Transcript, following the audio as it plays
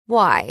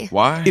Why?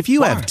 Why? If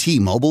you have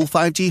T-Mobile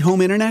 5G home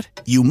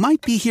internet, you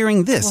might be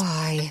hearing this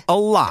Why? a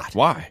lot.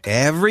 Why?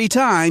 Every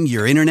time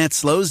your internet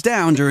slows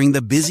down during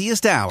the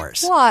busiest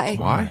hours. Why?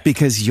 Why?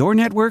 Because your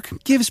network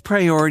gives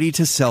priority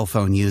to cell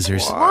phone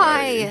users.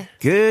 Why?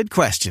 Good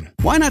question.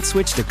 Why not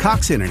switch to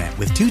Cox Internet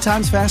with 2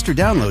 times faster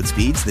download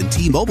speeds than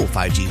T-Mobile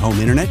 5G home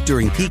internet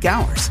during peak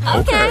hours?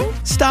 Okay.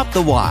 Stop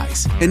the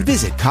whys and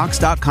visit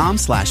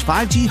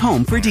cox.com/5G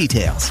home for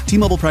details.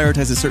 T-Mobile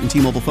prioritizes certain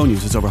T-Mobile phone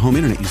users over home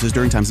internet users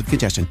during times of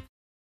congestion.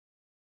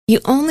 You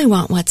only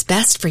want what's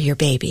best for your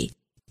baby.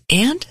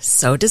 And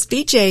so does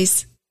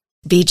BJ's.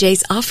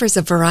 BJ's offers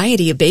a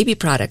variety of baby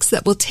products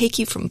that will take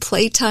you from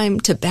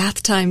playtime to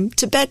bath time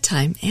to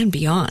bedtime and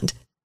beyond.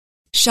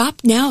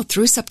 Shop now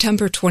through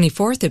September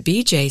 24th at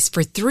BJ's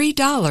for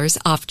 $3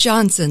 off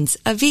Johnson's,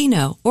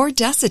 Aveeno, or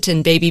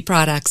Desitin baby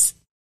products.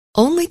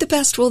 Only the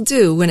best will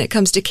do when it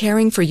comes to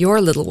caring for your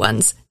little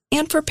ones,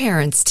 and for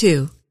parents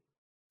too.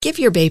 Give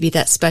your baby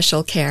that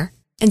special care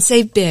and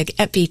save big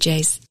at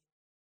BJ's.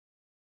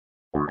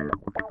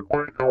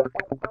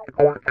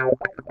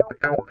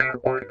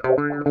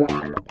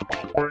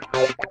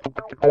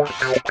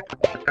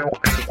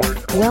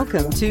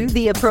 Welcome to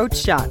The Approach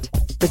Shot,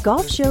 the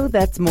golf show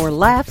that's more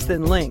laughs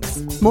than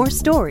links, more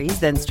stories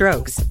than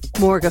strokes,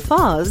 more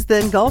guffaws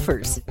than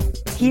golfers.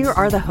 Here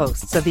are the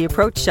hosts of The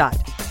Approach Shot,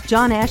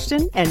 John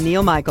Ashton and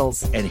Neil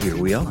Michaels. And here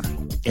we are,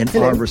 in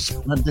our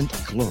resplendent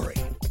glory.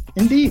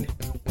 Indeed.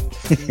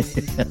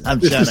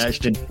 I'm John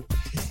Ashton.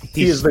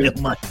 He is the Neil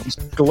Michaels.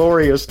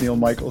 glorious Neil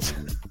Michaels.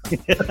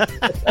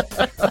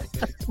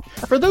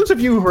 For those of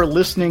you who are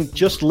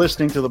just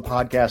listening to the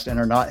podcast and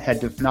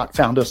have not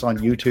found us on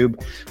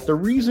YouTube, the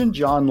reason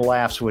John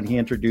laughs when he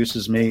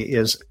introduces me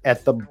is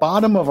at the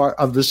bottom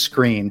of the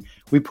screen,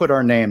 we put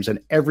our names, and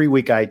every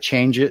week I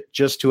change it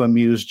just to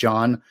amuse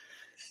John,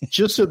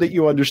 just so that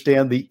you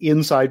understand the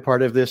inside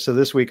part of this. So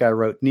this week I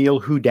wrote Neil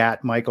Who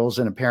Dat Michaels,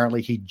 and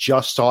apparently he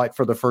just saw it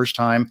for the first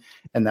time,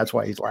 and that's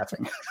why he's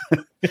laughing.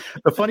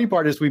 The funny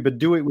part is we've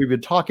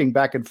been talking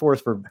back and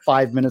forth for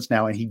 5 minutes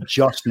now, and he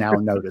just now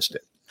noticed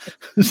it.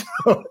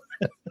 So,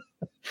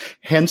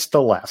 hence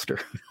the laughter.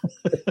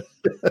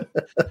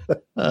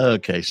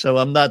 Okay, so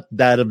I'm not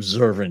that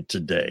observant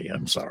today.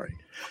 I'm sorry.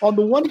 On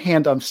the one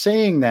hand, I'm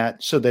saying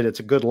that so that it's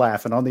a good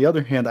laugh, and on the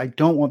other hand, I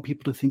don't want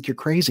people to think you're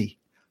crazy.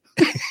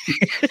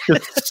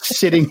 Just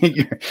sitting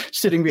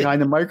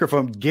behind the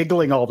microphone,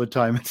 giggling all the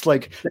time. It's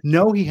like,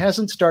 no, he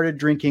hasn't started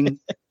drinking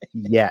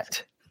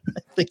yet.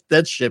 I think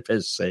that ship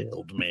has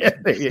sailed, man. Yeah,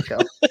 there you go.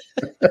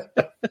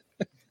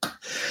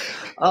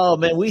 Oh,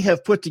 man, we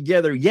have put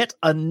together yet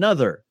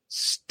another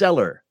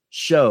stellar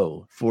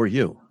show for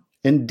you.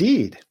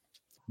 Indeed.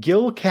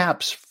 Gil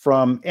Capps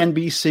from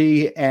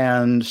NBC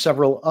and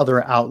several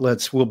other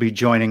outlets will be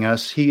joining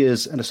us. He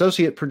is an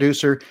associate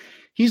producer.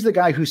 He's the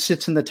guy who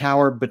sits in the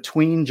tower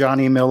between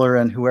Johnny Miller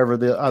and whoever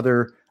the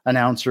other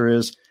announcer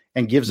is,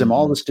 and gives them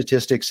all the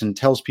statistics and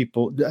tells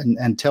people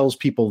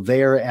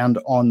there and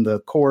on the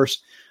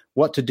course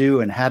what to do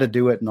and how to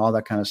do it and all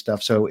that kind of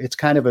stuff. So it's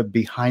kind of a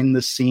behind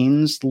the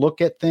scenes look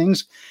at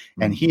things,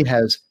 and he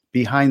has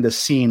behind the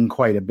scene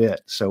quite a bit.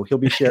 So he'll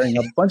be sharing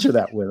a bunch of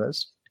that with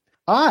us.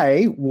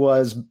 I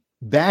was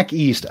back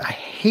east. I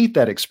hate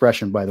that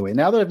expression, by the way.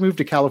 Now that I've moved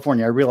to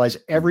California, I realize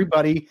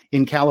everybody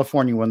in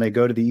California, when they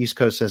go to the East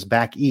Coast, says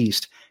back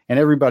east. And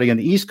everybody on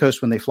the East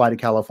Coast, when they fly to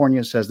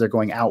California, says they're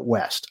going out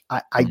west.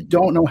 I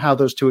don't know how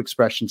those two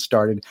expressions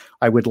started.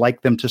 I would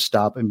like them to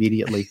stop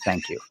immediately.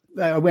 Thank you.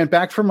 I went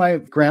back for my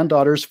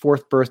granddaughter's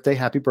 4th birthday.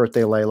 Happy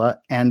birthday, Layla.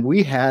 And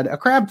we had a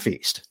crab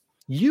feast.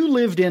 You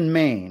lived in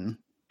Maine.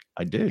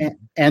 I did.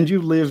 And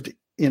you lived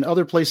in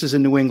other places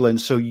in New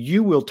England. So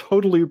you will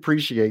totally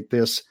appreciate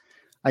this.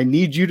 I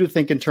need you to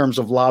think in terms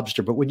of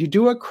lobster. But when you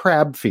do a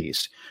crab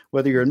feast,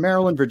 whether you're in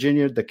Maryland,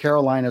 Virginia, the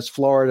Carolinas,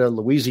 Florida,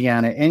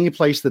 Louisiana, any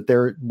place that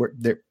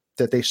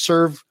that they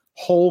serve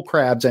whole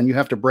crabs and you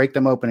have to break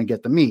them open and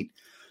get the meat.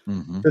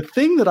 Mm-hmm. The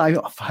thing that I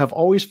have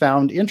always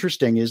found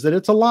interesting is that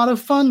it's a lot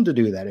of fun to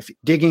do that, if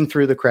digging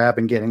through the crab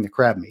and getting the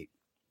crab meat.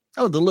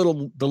 Oh, the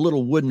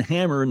little wooden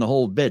hammer and the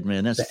whole bit,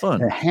 man. That's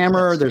fun. The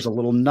hammer, there's a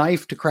little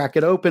knife to crack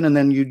it open, and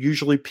then you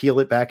usually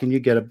peel it back and you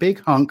get a big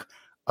hunk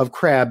of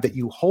crab that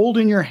you hold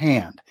in your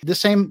hand. The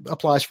same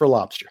applies for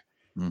lobster.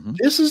 Mm-hmm.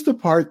 This is the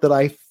part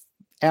that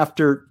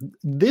after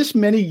this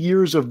many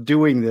years of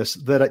doing this,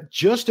 that it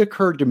just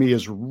occurred to me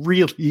is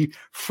really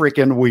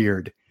freaking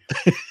weird.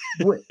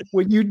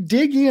 When you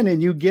dig in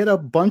and you get a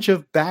bunch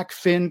of back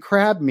fin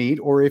crab meat,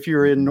 or if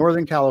you're in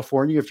Northern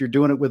California, if you're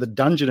doing it with a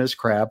Dungeness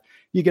crab,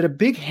 you get a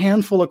big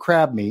handful of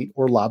crab meat,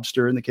 or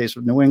lobster in the case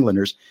of New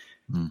Englanders.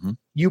 Mm-hmm.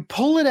 You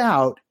pull it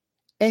out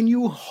and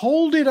you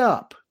hold it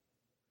up.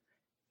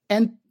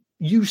 And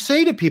you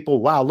say to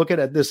people, wow, look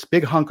at this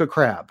big hunk of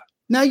crab.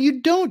 Now, you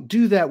don't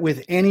do that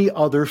with any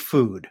other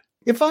food.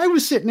 If I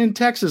was sitting in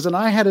Texas and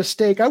I had a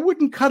steak, I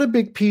wouldn't cut a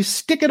big piece,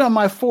 stick it on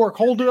my fork,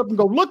 hold it up and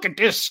go, look at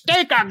this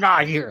steak I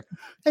got here.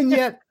 And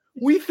yet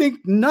we think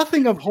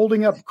nothing of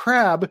holding up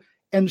crab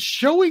and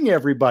showing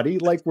everybody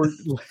like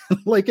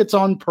it's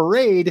on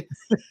parade.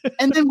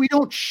 And then we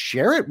don't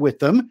share it with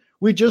them.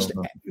 We just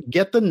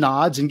get the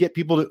nods and get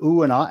people to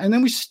ooh and ah, and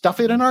then we stuff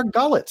it in our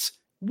gullets.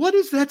 What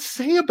does that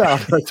say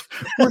about us?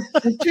 We're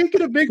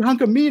taking a big hunk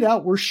of meat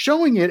out. We're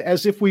showing it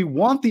as if we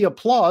want the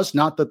applause,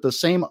 not that the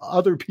same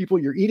other people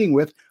you're eating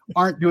with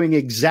aren't doing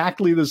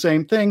exactly the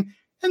same thing.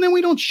 And then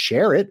we don't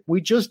share it.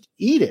 We just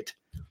eat it.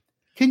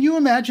 Can you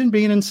imagine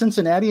being in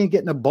Cincinnati and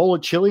getting a bowl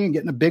of chili and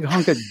getting a big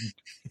hunk of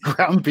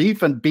ground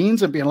beef and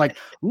beans and being like,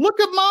 look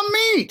at my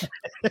meat?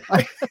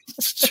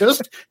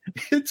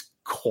 It's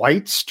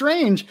quite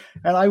strange.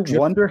 And I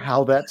wonder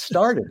how that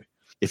started.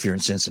 If you're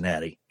in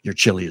Cincinnati, your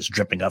chili is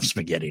dripping off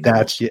spaghetti.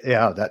 That's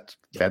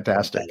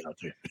fantastic.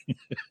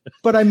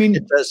 But I mean,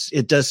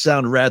 it does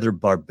sound rather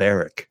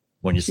barbaric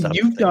when you stop.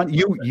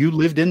 You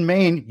lived in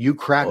Maine. You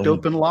cracked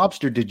open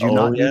lobster. Did you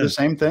not do the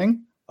same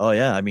thing? Oh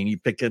yeah. I mean, you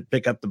pick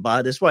up the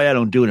body. That's why I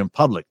don't do it in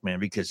public, man,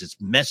 because it's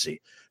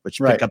messy. But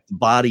you pick up the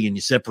body and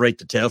you separate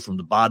the tail from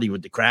the body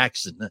with the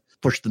cracks and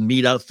push the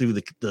meat out through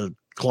the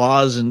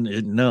claws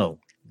no.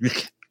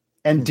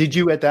 And did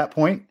you at that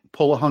point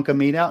pull a hunk of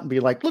meat out and be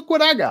like, look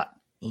what I got?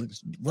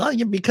 Well,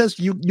 because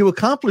you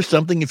accomplished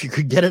something if you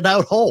could get it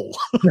out whole.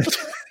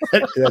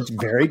 That's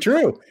very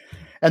true.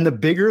 And the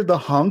bigger the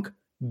hunk,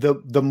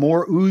 the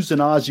more oohs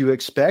and ahs you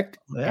expect.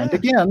 Yeah. And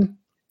again,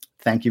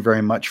 thank you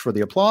very much for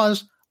the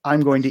applause.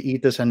 I'm going to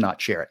eat this and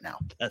not share it now.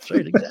 That's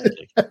right,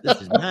 exactly.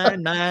 This is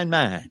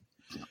mine.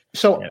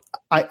 So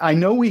I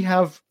know we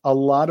have a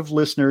lot of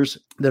listeners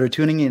that are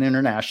tuning in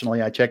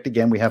internationally. I checked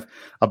again. We have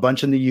a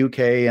bunch in the UK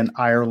and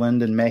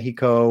Ireland and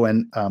Mexico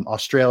and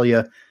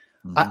Australia.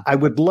 Mm-hmm. I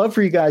would love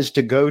for you guys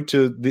to go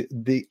to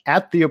the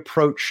at the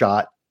Approach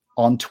Shot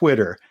on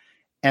Twitter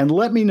and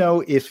let me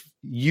know if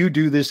you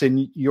do this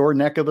in your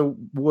neck of the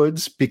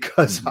woods,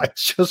 because I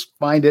just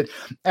find it,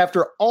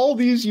 after all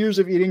these years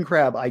of eating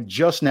crab, I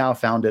just now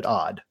found it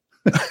odd.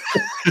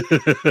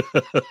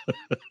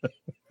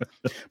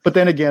 But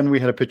then again, we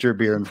had a pitcher of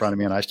beer in front of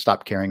me and I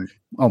stopped caring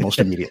almost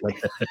immediately.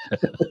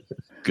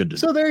 Good.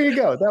 So there you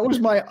go. That was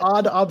my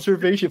odd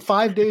observation.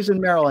 5 days in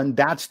Maryland.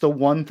 That's the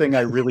one thing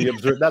I really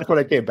observed. That's what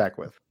I came back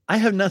with. I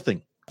have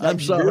nothing. I'm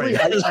sorry.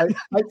 I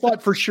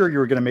thought for sure you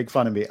were going to make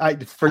fun of me.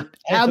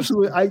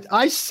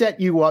 I set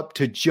you up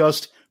to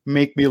just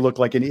make me look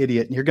like an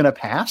idiot, and you're going to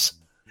pass?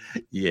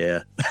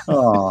 Yeah.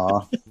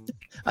 Aw.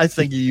 I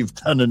think you've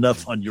done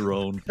enough on your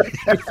own.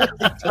 I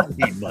don't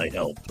need my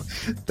help.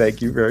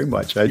 Thank you very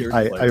much. I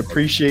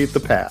appreciate the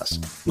pass.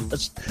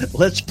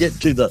 Let's get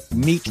to the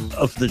meat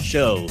of the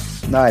show.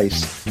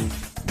 Nice.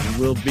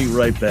 We'll be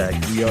right back.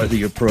 We are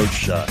the Approach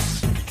Shot.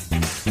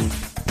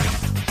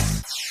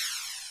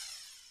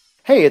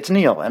 Hey, it's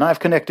Neil, and I've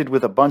connected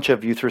with a bunch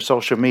of you through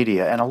social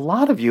media, and a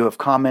lot of you have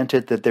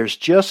commented that there's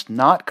just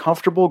not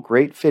comfortable,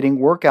 great-fitting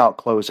workout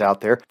clothes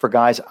out there for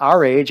guys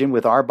our age and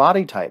with our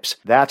body types.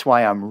 That's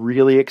why I'm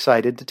really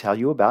excited to tell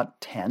you about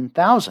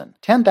 10,000.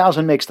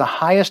 10,000 makes the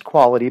highest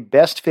quality,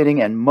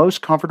 best-fitting, and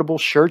most comfortable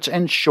shirts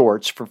and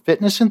shorts for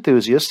fitness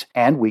enthusiasts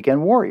and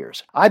weekend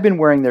warriors. I've been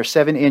wearing their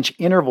 7-inch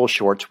interval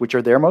shorts, which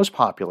are their most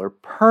popular,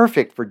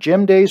 perfect for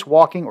gym days,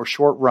 walking, or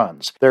short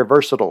runs. Their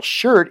versatile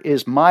shirt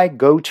is my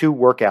go-to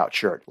workout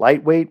shirt.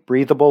 Lightweight,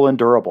 breathable, and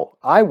durable.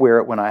 I wear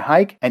it when I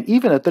hike and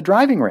even at the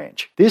driving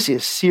range. This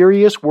is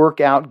serious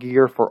workout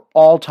gear for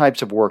all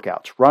types of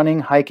workouts. Running,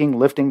 hiking,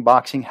 lifting,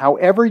 boxing,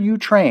 however you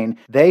train,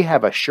 they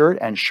have a shirt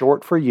and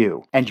short for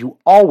you. And you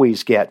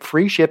always get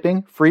free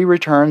shipping, free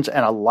returns,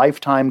 and a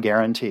lifetime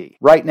guarantee.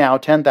 Right now,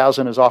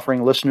 10,000 is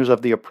offering listeners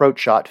of The Approach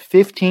Shot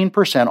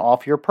 15%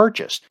 off your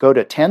purchase. Go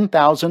to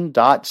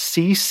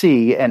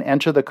 10,000.cc and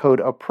enter the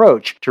code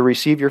APPROACH to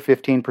receive your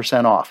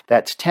 15% off.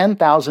 That's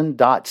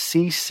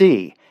 10,000.cc.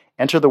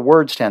 Enter the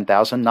words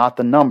 10,000, not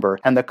the number,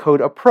 and the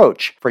code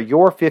APPROACH for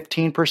your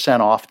 15%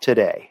 off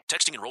today.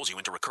 Texting enrolls you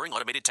into recurring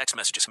automated text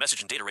messages.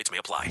 Message and data rates may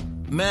apply.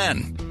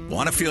 Men,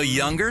 want to feel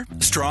younger,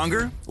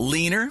 stronger,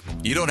 leaner?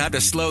 You don't have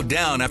to slow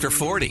down after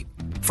 40.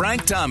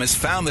 Frank Thomas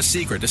found the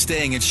secret to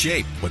staying in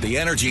shape with the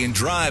energy and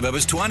drive of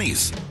his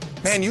 20s.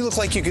 Man, you look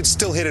like you could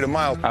still hit it a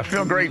mile. I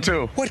feel great,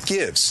 too. What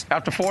gives?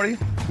 After 40,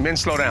 men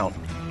slow down.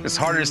 It's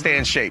harder to stay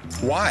in shape.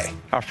 Why?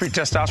 Our free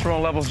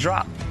testosterone levels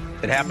drop.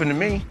 It happened to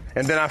me,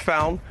 and then I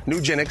found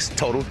Nugenix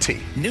Total T.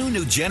 New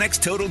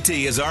Nugenix Total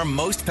T is our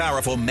most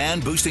powerful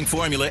man-boosting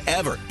formula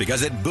ever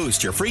because it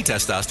boosts your free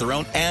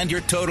testosterone and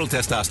your total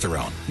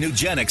testosterone.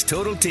 Nugenix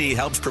Total T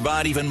helps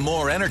provide even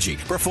more energy,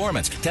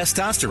 performance,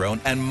 testosterone,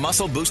 and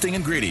muscle-boosting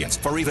ingredients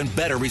for even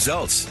better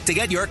results. To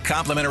get your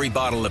complimentary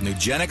bottle of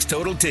Nugenix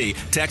Total T,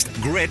 text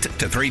GRIT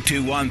to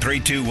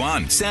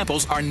 321321.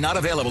 Samples are not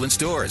available in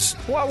stores.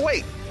 Well,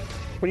 wait.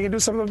 When are you going to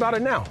do something about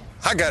it now?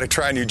 I got to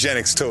try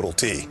Nugenix Total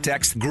T.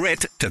 Text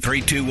GRIT to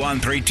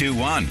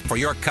 321321 for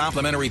your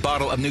complimentary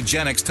bottle of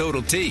Nugenix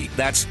Total T.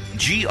 That's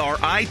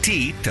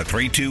GRIT to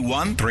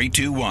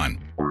 321321.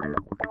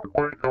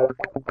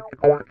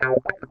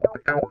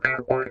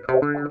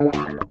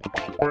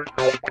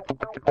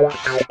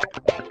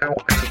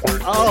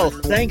 Oh,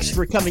 thanks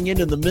for coming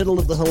in the middle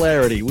of the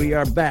hilarity. We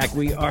are back.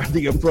 We are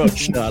the Approach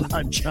Shot.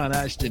 I'm John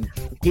Ashton.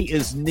 He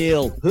is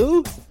Neil.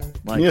 Who?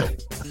 Michael. Yeah.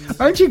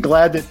 Aren't you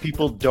glad that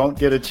people don't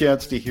get a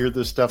chance to hear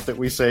the stuff that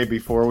we say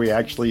before we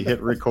actually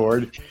hit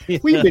record? Yeah.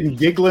 We've been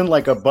giggling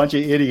like a bunch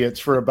of idiots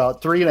for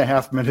about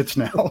 3.5 minutes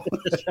now.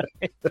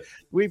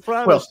 We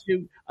promised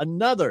you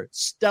another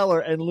stellar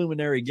and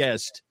luminary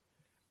guest,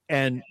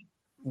 and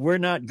we're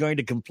not going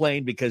to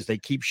complain because they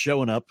keep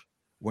showing up.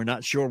 We're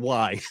not sure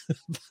why,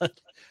 but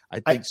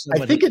I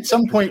think at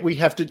some point we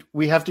have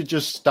to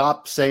just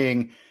stop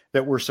saying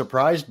that we're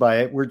surprised by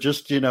it. We're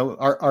just,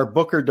 our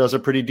booker does a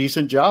pretty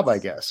decent job, I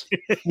guess.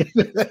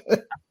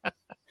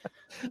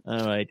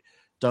 All right.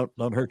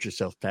 Don't hurt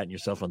yourself, patting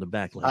yourself on the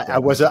back. Like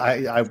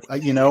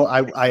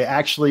I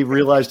actually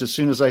realized as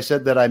soon as I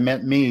said that I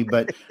meant me,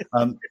 but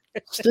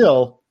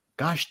still,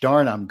 gosh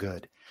darn, I'm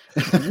good.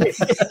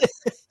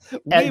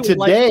 And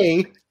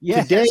today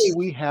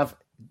we have,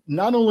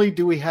 not only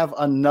do we have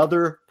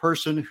another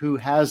person who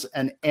has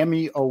an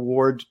Emmy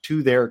award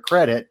to their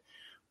credit,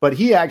 but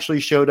he actually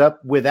showed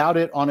up without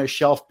it on a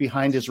shelf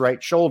behind his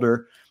right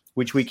shoulder,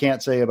 which we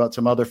can't say about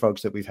some other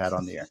folks that we've had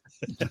on the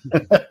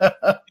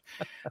air.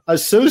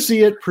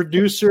 Associate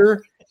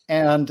producer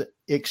and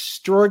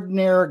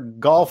extraordinaire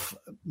golf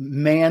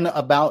man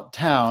about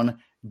town,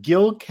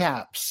 Gil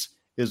Capps,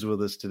 is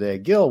with us today.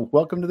 Gil,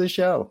 welcome to the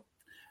show.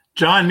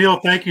 John, Neil,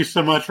 thank you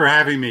so much for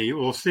having me.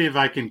 We'll see if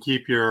I can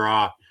keep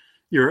your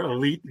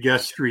elite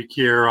guest streak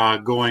here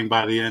going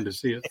by the end to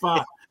see if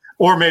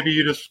or maybe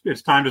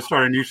it's time to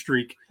start a new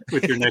streak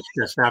with your next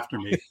guest after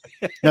me.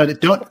 No,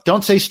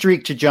 don't say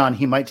streak to John.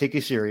 He might take you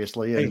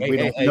seriously.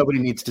 And nobody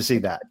needs to see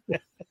that.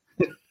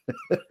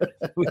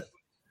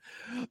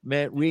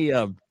 Man,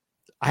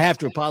 I have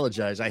to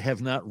apologize. I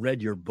have not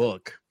read your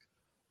book,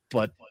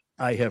 but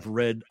I have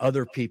read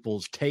other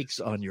people's takes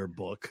on your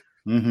book,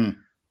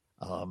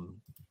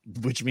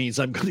 which means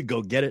I'm going to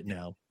go get it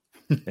now.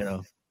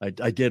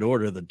 I did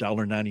order the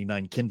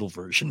 $1.99 Kindle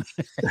version.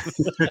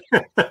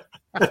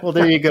 Well,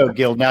 there you go,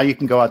 Gil. Now you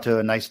can go out to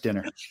a nice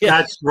dinner. Yeah.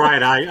 That's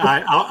right.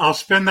 I'll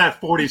spend that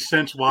 40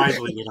 cents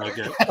wisely when I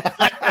get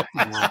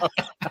it.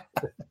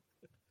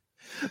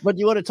 But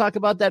you want to talk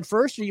about that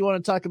first, or you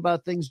want to talk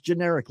about things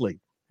generically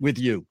with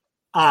you?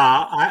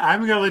 I'm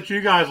going to let you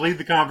guys lead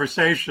the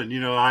conversation.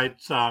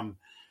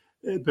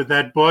 But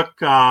that book,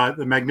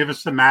 The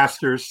Magnificent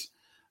Masters,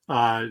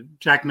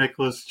 Jack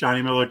Nicklaus,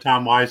 Johnny Miller,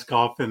 Tom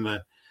Weisskopf, and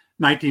the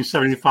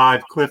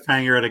 1975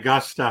 Cliffhanger at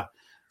Augusta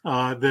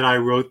that I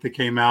wrote that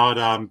came out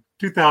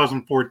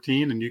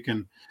 2014, and you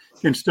can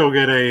still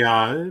get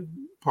a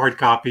hard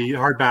copy,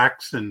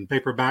 hardbacks and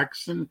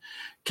paperbacks and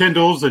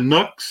Kindles and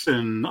Nooks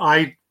and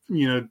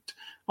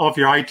off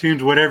your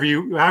iTunes, however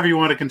you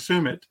want to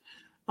consume it.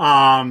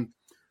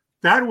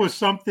 That was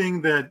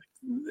something that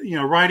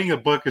writing a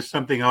book is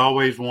something I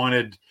always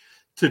wanted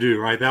to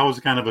do. Right, that was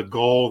kind of a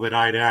goal that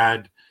I'd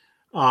had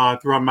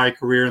throughout my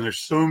career, and there's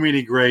so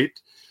many great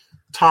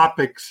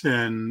topics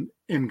in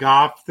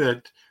golf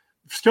that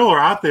still are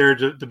out there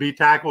to be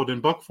tackled in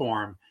book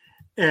form.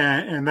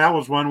 And that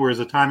was one where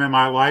there's a time in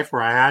my life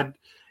where I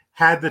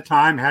had the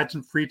time, had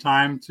some free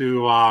time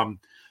to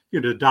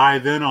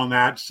dive in on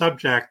that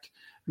subject,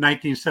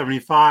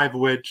 1975,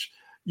 which,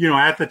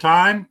 at the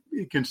time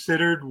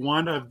considered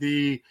one of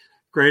the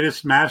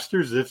greatest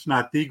Masters, if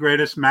not the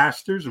greatest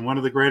Masters, and one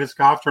of the greatest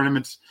golf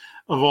tournaments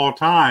of all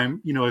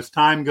time. As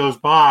time goes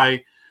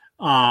by,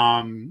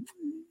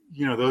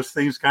 those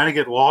things kind of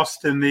get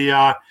lost in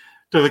the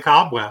to the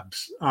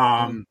cobwebs.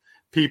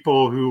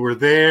 People who were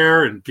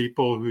there and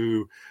people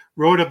who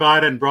wrote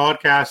about it and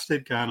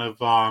broadcasted kind of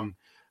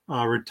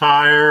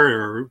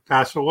retire or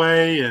pass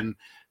away. And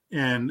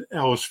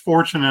I was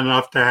fortunate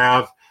enough to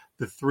have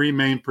the three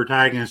main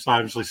protagonists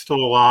obviously still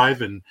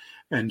alive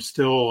and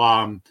still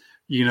on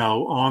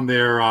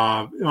their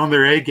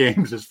A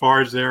games as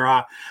far as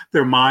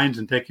their minds,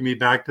 and taking me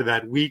back to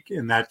that week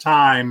and that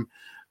time,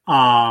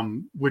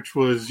 which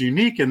was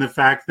unique in the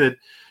fact that,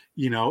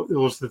 it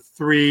was the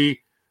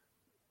three,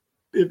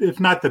 if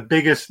not the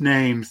biggest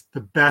names, the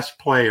best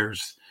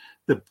players,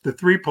 the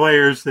three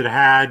players that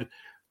had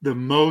the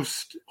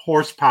most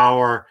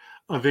horsepower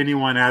of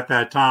anyone at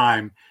that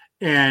time.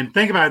 And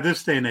think about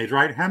this day and age,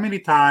 right? How many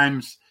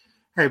times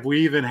have we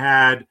even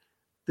had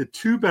the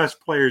two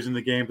best players in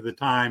the game at the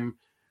time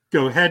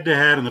go head to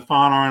head in the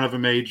final round of a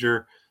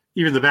major,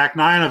 even the back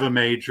nine of a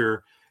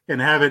major, and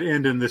have it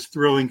end in this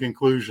thrilling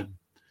conclusion?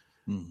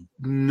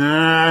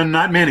 No,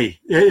 not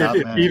many.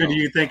 Even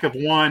you think of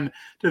one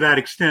to that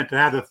extent, to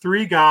have the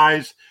three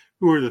guys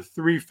who are the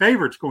three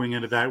favorites going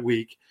into that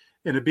week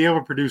and to be able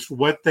to produce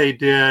what they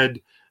did,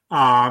 it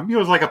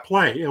was like a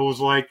play. It was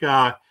like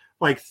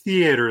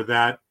theater,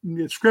 that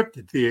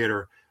scripted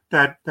theater,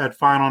 that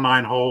final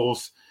 9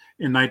 holes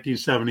in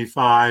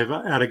 1975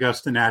 at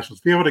Augusta National.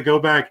 To be able to go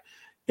back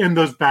in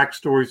those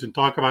backstories and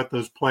talk about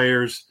those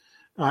players,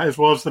 as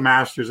well as the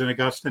Masters in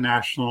Augusta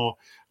National.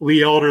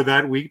 Lee Elder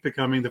that week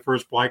becoming the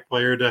first black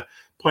player to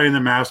play in the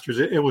Masters.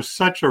 It was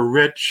such a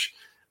rich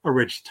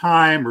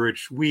time, a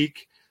rich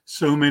week,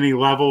 so many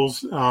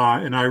levels,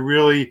 and I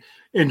really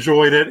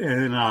enjoyed it.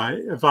 And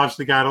I've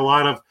obviously got a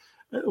lot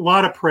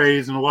of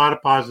praise and a lot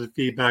of positive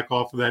feedback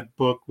off of that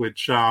book,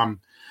 which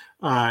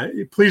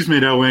pleased me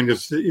no end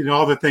because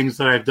all the things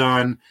that I've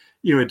done,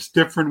 it's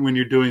different when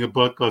you're doing a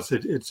book because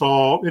it's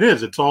all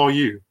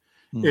you.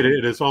 Mm-hmm.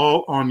 It is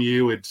all on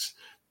you. It's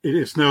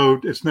no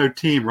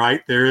team,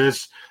 right? There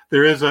is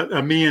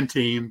a me and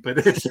team, but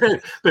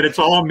it's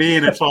all me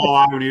and it's all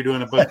I when you're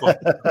doing a book like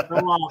that.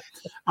 So,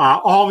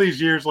 all these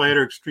years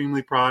later,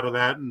 extremely proud of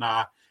that, and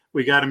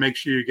we got to make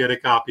sure you get a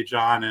copy,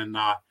 John, and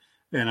I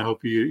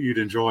hope you'd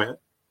enjoy it.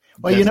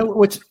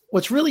 Well,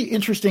 what's really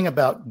interesting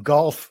about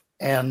golf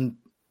and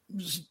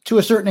to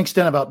a certain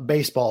extent about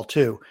baseball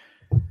too,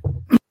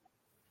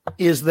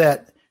 is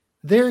that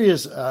there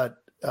is a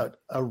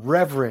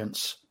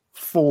reverence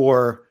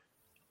for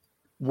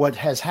what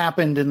has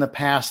happened in the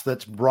past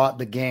that's brought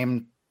the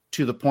game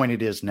to the point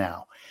it is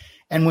now.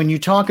 And when you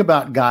talk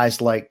about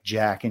guys like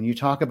Jack and you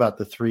talk about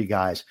the three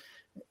guys,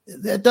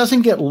 that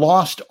doesn't get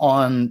lost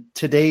on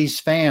today's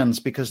fans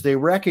because they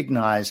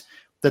recognize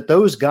that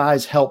those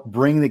guys helped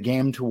bring the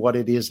game to what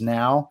it is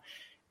now.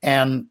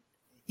 And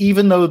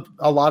even though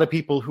a lot of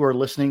people who are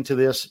listening to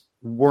this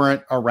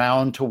weren't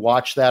around to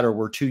watch that or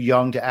were too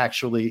young to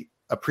actually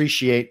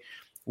appreciate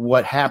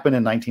what happened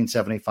in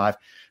 1975,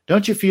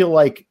 don't you feel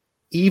like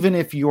even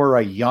if you're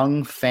a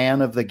young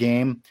fan of the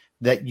game,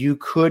 that you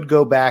could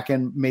go back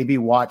and maybe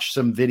watch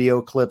some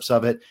video clips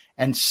of it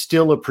and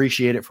still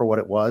appreciate it for what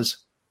it was?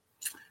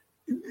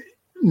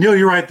 Neil,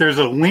 you're right. There's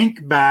a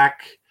link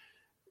back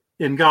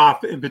in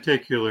golf in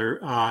particular,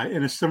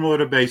 and it's similar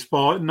to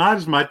baseball, not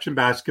as much in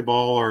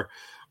basketball or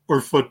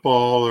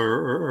football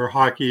or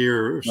hockey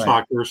or right.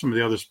 soccer or some of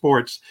the other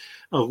sports.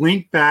 A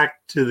link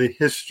back to the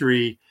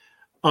history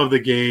of the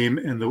game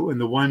and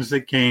the ones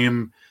that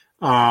came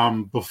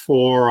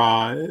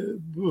before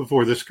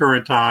this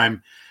current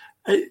time.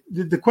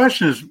 The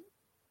question is,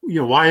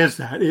 why is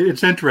that?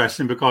 It's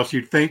interesting because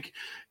you'd think,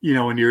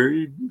 when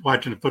you're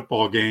watching a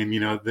football game,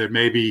 that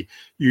maybe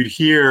you'd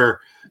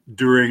hear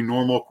during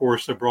normal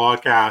course of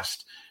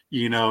broadcast,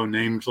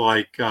 names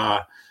like,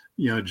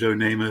 Joe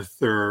Namath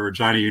or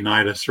Johnny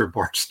Unitas or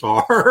Bart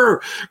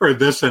Starr or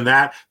this and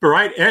that. But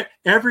right,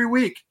 every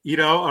week,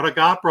 on a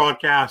golf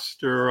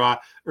broadcast or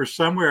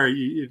somewhere,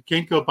 you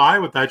can't go by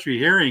without you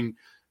hearing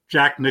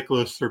Jack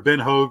Nicklaus or Ben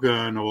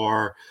Hogan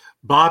or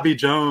Bobby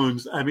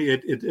Jones. I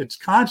mean, it's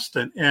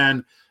constant.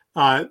 And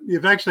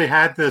you've actually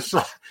had this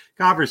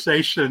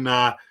conversation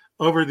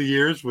over the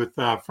years with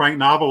Frank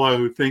Nobilo,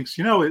 who thinks,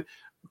 do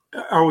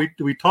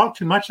we talk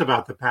too much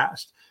about the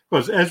past?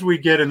 Because as we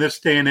get in this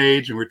day and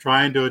age, and we're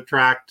trying to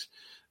attract,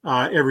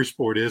 every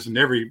sport is, and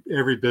every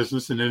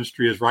business and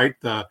industry is, right?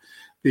 The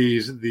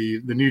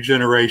new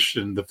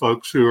generation, the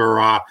folks who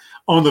are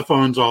on the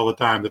phones all the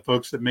time, the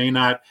folks that may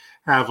not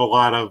have a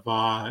lot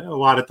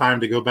of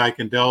time to go back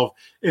and delve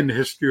into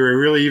history, or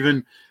really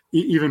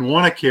even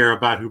want to care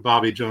about who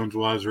Bobby Jones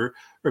was or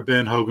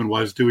Ben Hogan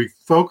was. Do we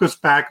focus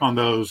back on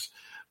those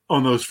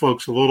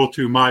folks a little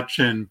too much?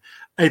 And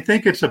I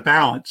think it's a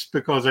balance,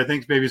 because I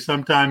think maybe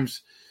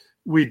sometimes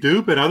we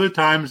do, but other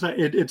times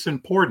it's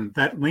important,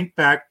 that link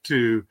back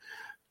to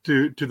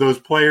those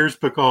players,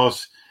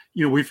 because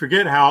we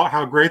forget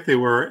how great they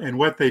were and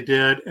what they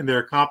did and their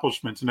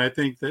accomplishments. And I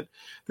think that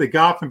the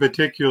golf in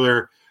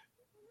particular,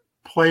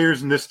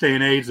 players in this day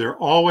and age,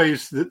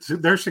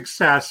 their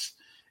success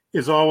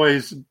is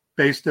always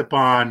based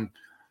upon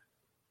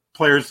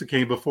players that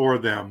came before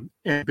them,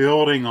 and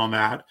building on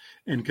that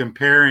and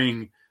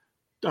comparing.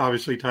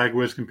 Obviously, Tiger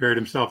Woods compared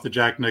himself to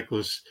Jack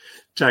Nicklaus.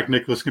 Jack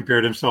Nicklaus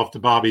compared himself to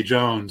Bobby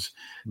Jones.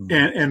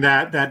 Mm-hmm. And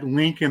that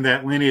link and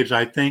that lineage,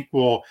 I think,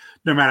 will,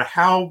 no matter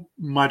how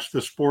much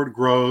the sport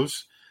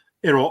grows,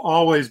 it will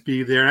always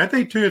be there. And I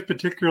think, too, it's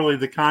particularly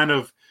the kind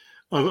of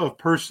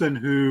person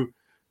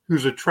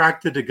who's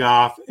attracted to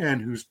golf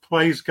and who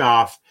plays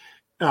golf.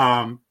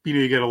 You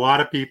get a lot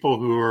of people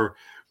who are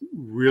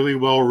really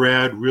well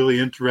read, really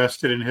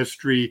interested in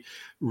history.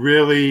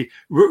 Rarely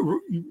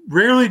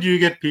do you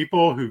get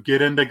people who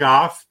get into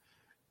golf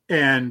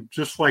and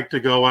just like to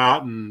go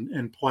out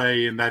and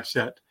play, and that's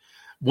it.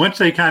 Once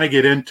they kind of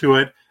get into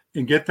it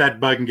and get that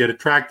bug and get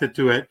attracted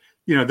to it,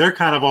 they're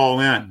kind of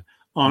all in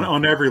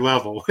on every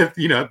level.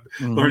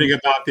 Mm-hmm. Learning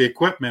about the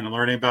equipment and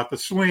learning about the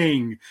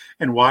swing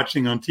and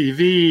watching on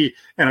TV.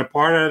 And a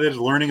part of it is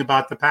learning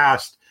about the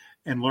past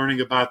and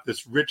learning about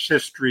this rich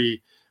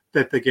history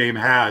that the game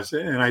has.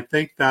 And I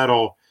think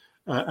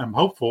I'm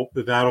hopeful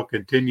that'll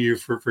continue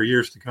for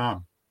years to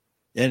come.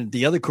 And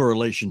the other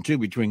correlation, too,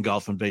 between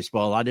golf and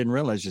baseball, I didn't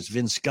realize this.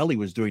 Vin Scully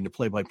was doing the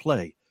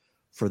play-by-play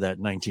for that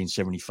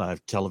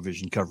 1975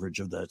 television coverage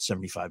of the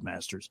 75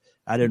 Masters.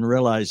 I didn't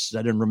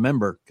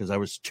remember, because I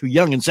was too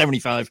young in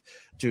 75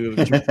 to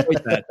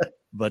equate that.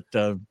 But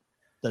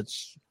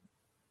that's,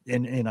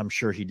 and I'm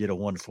sure he did a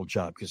wonderful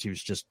job, because he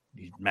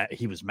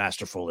was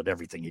masterful at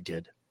everything he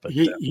did. But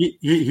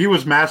he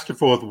was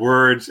masterful with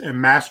words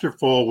and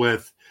masterful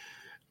with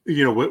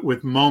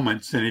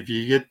moments. And if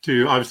you get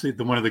to, obviously,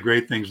 one of the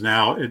great things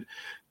now,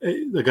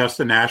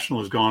 Augusta National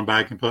has gone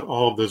back and put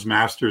all of those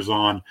Masters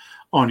on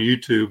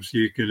YouTube. So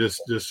you can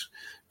just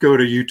go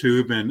to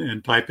YouTube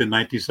and type in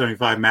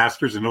 1975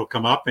 Masters, and it'll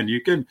come up, and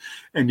you can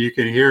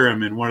hear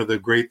him. And one of the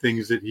great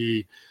things that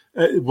he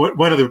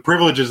one of the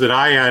privileges that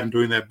I had in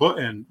doing that book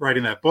and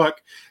writing that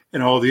book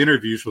and all the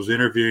interviews was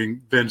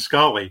interviewing Vin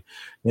Scully,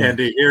 and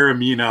to hear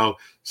him,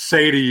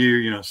 say to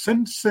you,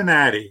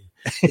 Cincinnati,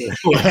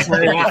 was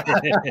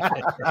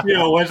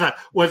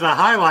a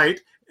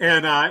highlight.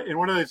 And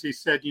one of those he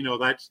said,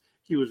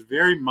 he was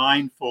very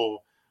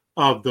mindful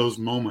of those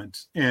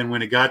moments. And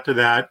when it got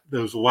to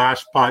those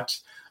last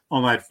putts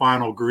on that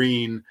final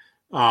green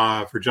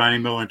for Johnny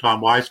Miller and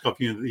Tom Weiskopf,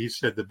 he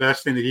said the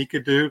best thing that he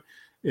could do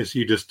is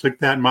he just took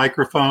that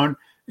microphone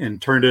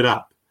and turned it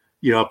up,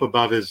 up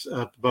above his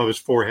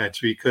forehead,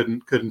 so he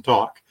couldn't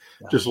talk.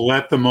 Yeah. Just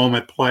let the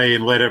moment play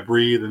and let it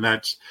breathe. And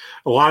that's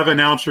a lot of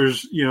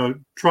announcers,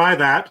 try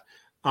that.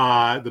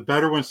 The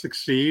better ones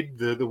succeed.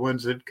 The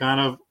ones that kind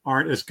of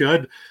aren't as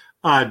good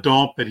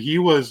don't. But he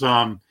was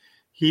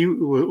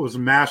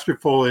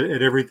masterful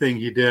at everything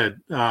he did,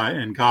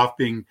 and Goff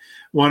being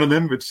one of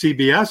them. But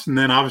CBS, and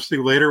then obviously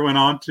later went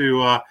on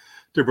to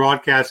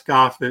broadcast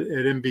Goff at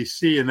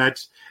NBC. And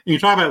you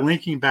talk about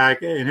linking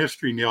back in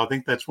history, Neil. I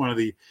think that's one of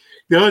the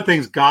other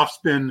things. Goff's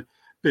been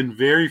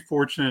very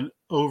fortunate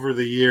over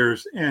the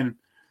years, and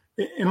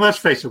let's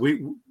face it,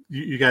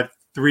 you got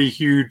three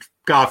huge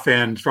Goff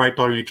fans right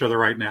talking to each other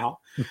right now.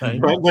 Right.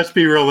 But let's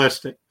be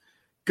realistic.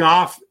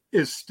 Goff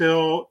is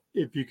still,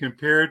 if you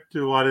compare it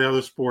to a lot of the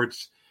other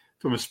sports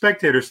from a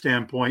spectator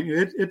standpoint,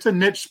 it's a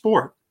niche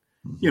sport.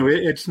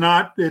 It's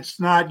not.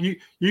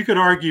 You could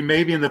argue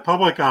maybe in the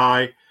public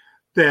eye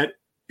that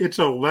it's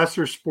a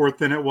lesser sport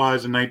than it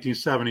was in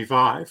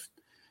 1975.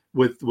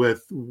 With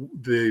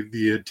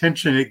the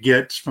attention it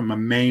gets from a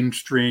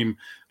mainstream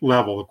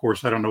level. Of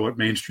course, I don't know what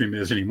mainstream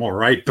is anymore,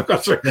 right?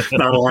 Because there's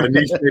not a lot of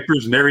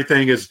newspapers and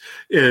everything is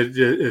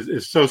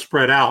so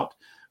spread out.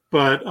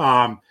 But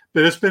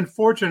it's been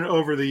fortunate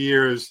over the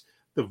years.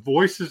 The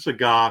voices of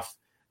Goff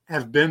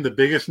have been the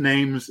biggest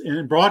names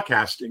in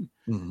broadcasting.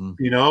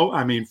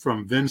 Mm-hmm.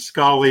 From Vin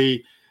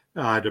Scully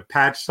to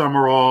Pat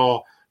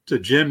Summerall to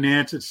Jim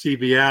Nantz at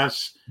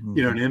CBS, mm-hmm.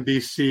 In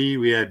NBC,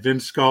 we had Vin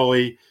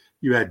Scully.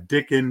 You had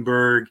Dick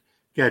Enberg,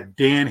 you had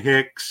Dan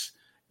Hicks,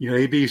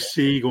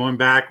 ABC going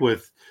back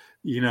with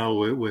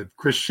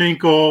Chris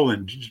Schenkel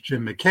and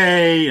Jim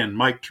McKay and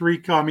Mike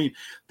Tirico.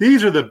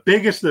 These are the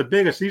biggest of the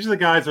biggest. These are the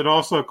guys that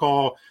also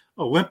call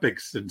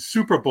Olympics and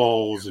Super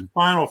Bowls and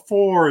Final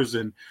Fours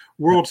and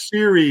World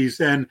Series.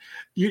 And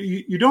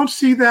you don't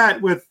see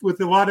that with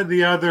a lot of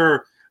the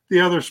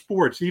other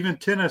sports. Even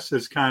tennis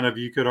is kind of,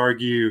 you could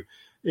argue,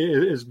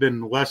 has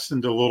been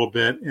lessened a little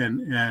bit,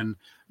 and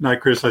not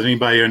criticize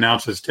anybody who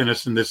announces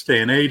tennis in this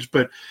day and age,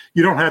 but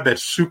you don't have that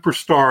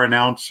superstar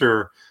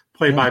announcer,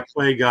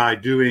 play-by-play guy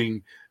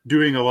doing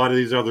a lot of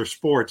these other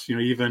sports.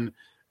 Even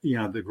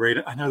the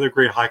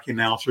great hockey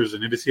announcers,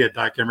 and NBC had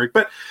Doc Emmerich,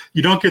 but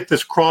you don't get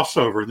this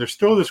crossover. And there's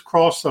still this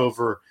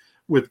crossover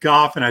with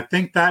Goff, and I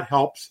think that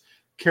helps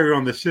carry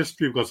on this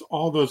history because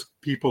all those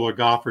people are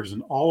golfers,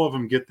 and all of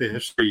them get the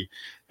history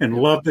and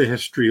love the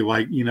history,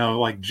 like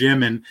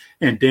Jim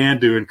and Dan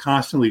do, and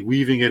constantly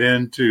weaving it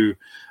into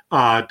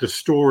to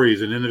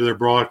stories and into their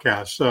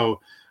broadcasts. So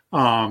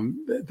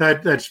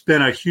that's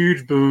been a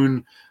huge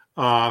boon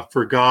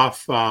for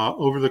Goff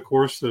over the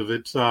course of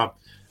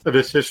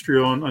its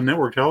history on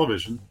network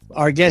television.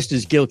 Our guest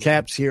is Gil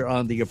Capps here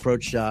on The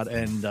Approach Shot,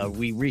 and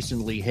we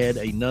recently had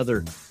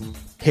another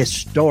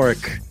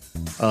historic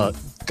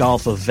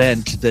golf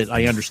event that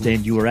I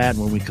understand you were at.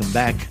 When we come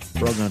back,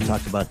 we're going to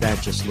talk about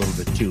that just a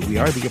little bit too. We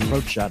are The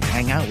Approach Shot.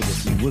 Hang out with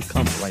us. We will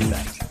come right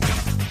back.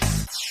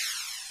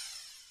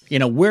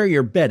 Where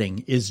you're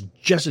betting is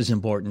just as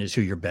important as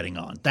who you're betting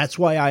on. That's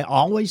why I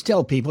always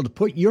tell people to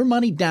put your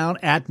money down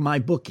at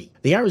MyBookie.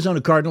 The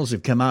Arizona Cardinals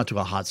have come out to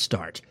a hot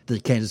start. The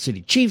Kansas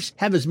City Chiefs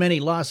have as many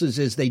losses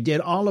as they did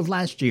all of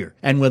last year.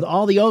 And with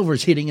all the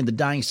overs hitting in the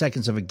dying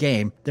seconds of a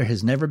game, there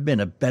has never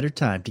been a better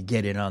time to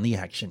get in on the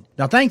action.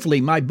 Now,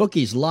 thankfully,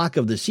 MyBookie's lock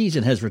of the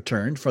season has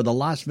returned for the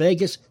Las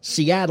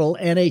Vegas-Seattle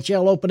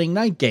NHL opening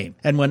night game.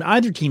 And when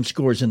either team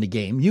scores in the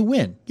game, you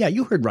win. Yeah,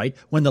 you heard right.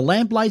 When the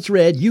lamp light's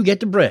red, you get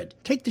the bread.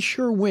 Take the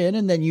sure win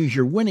and then use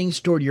your winnings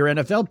toward your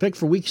NFL pick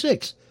for Week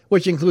 6.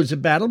 Which includes a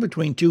battle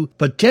between two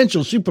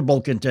potential Super Bowl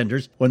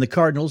contenders when the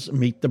Cardinals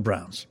meet the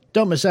Browns.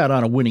 Don't miss out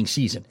on a winning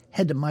season.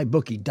 Head to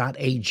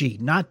mybookie.ag,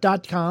 not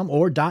 .com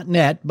or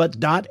 .net,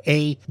 but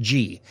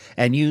 .ag,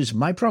 and use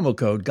my promo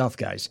code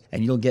GolfGuys,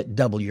 and you'll get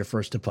double your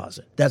first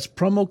deposit. That's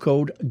promo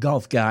code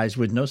GolfGuys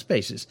with no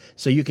spaces,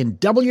 so you can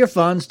double your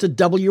funds to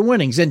double your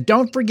winnings. And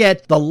don't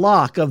forget the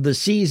lock of the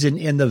season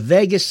in the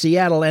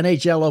Vegas-Seattle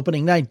NHL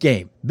opening night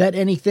game. Bet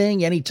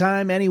anything,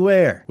 anytime,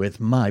 anywhere with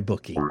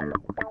MyBookie.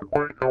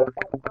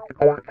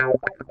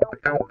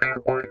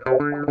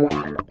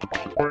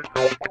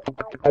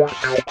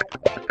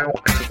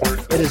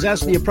 It is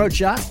us, The Approach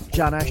Shot.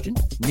 John Ashton,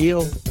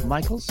 Neil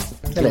Michaels.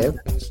 Hello.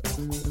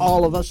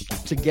 All of us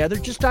together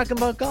just talking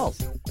about golf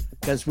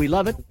because we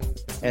love it,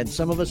 and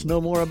some of us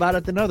know more about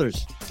it than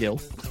others. Gil.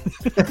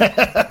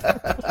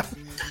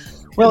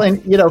 Well,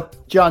 and,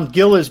 John,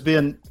 Gil has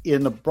been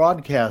in the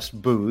broadcast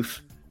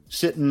booth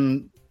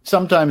sitting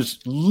sometimes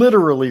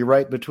literally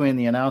right between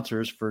the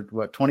announcers for,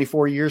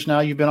 24 years now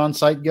you've been on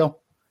site, Gil?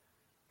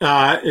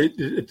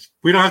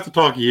 We don't have to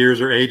talk years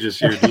or ages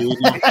here, do we?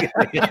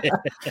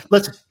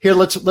 Let's put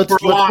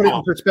it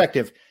in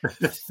perspective.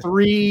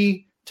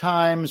 3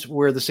 times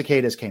where the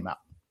cicadas came out.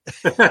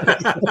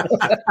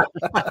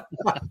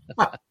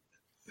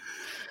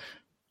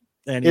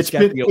 And it's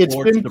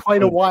been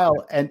quite a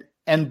while,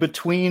 and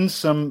between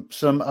some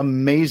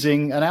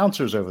amazing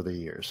announcers over the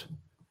years.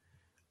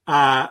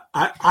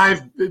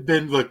 I've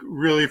been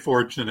really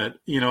fortunate.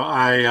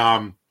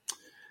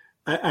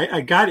 I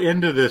got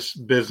into this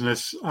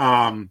business,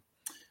 I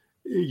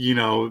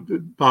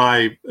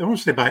won't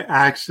say by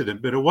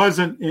accident, but it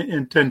wasn't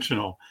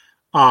intentional.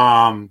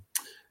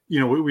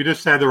 We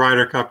just had the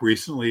Ryder Cup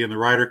recently, and the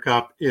Ryder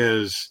Cup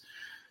is,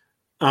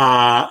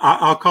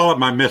 I'll call it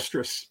my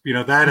mistress.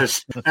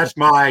 That's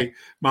my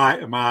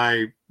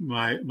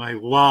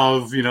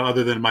love.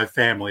 Other than my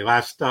family.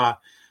 Last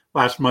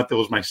month it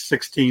was my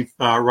 16th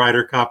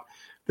Ryder Cup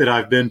that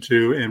I've been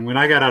to, and when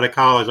I got out of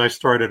college, I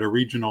started a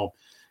regional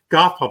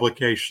golf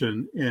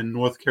publication in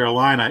North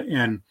Carolina,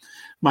 and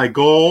my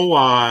goal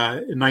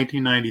in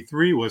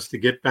 1993 was to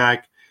get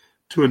back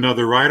to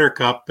another Ryder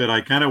Cup, but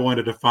I kind of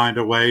wanted to find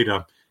a way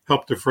to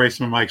help defray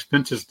some of my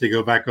expenses to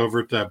go back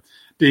over to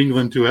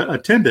England to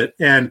attend it.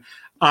 And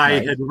I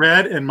had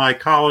read in my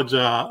college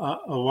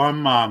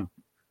alumni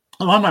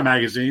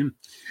magazine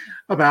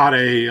about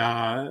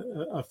a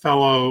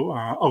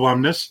fellow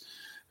alumnus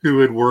who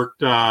had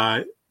worked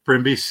for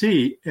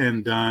NBC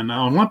and done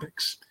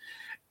Olympics.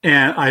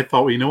 And I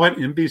thought, well, you know what?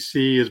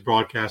 NBC is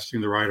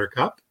broadcasting the Ryder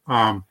Cup.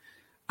 I'm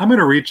going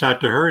to reach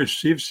out to her and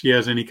see if she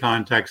has any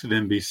contacts at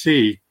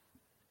NBC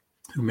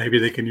who maybe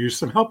they can use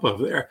some help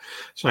over there.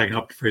 So I can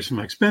help defray some of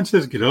my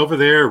expenses, get over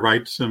there,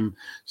 write some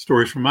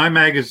stories for my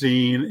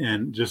magazine,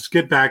 and just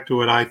get back to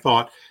what I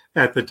thought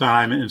at the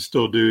time and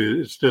still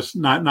do. It's just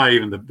not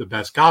even the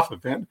best golf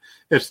event.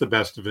 It's the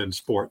best event in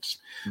sports.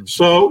 Mm-hmm.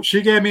 So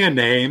she gave me a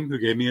name, who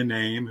gave me a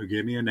name,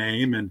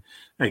 and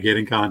I get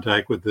in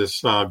contact with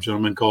this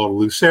gentleman called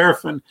Lou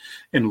Serafin,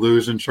 and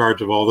Lou's in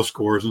charge of all the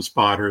scores and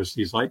spotters.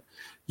 He's like,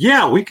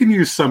 yeah, we can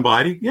use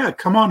somebody. Yeah,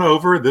 come on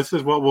over. This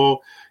is what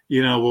we'll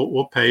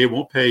pay you.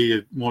 Won't pay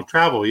you, won't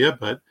travel you,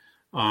 but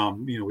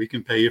we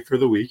can pay you for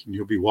the week, and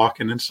you'll be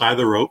walking inside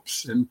the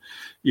ropes and,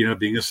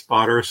 being a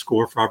spotter, a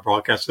score for our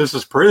broadcast. This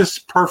is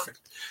perfect.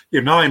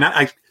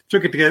 I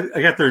took it together.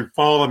 I got there in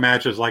fall of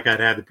matches like I'd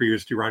had the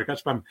previous 2 Ryder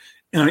Cups. I'm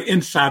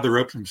inside the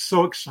ropes. I'm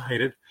so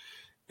excited.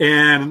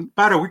 And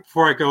about a week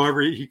before I go over,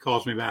 he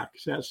calls me back. He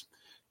says,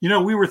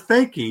 we were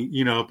thinking,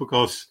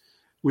 because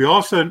we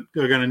also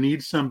are going to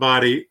need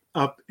somebody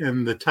up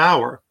in the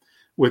tower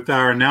with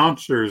our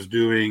announcers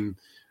doing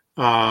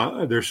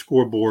their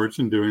scoreboards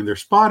and doing their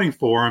spotting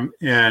for them.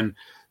 And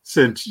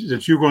since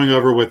you're going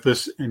over with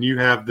this and you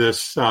have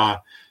this,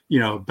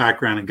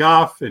 background in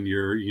golf and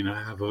you're,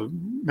 have a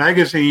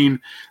magazine,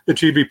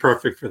 that you'd be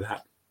perfect for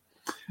that.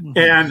 Mm-hmm.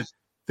 And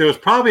there was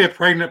probably a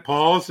pregnant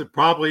pause. It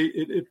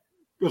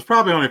was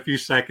probably only a few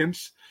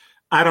seconds.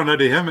 I don't know,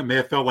 to him, it may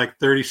have felt like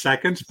 30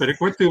 seconds, but it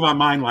went through my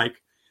mind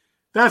like,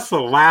 that's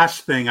the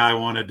last thing I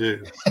want to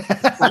do.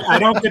 I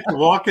don't get to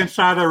walk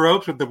inside the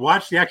ropes with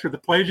watch the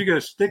players. You're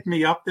going to stick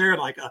me up there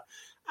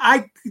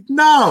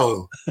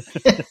no.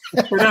 But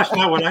that's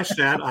not what I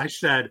said. I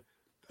said,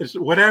 it's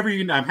whatever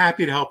you need. I'm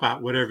happy to help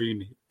out, whatever you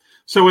need.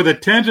 So with a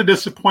tinge of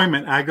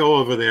disappointment, I go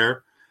over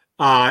there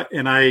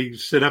and I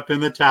sit up in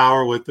the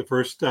tower with the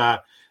first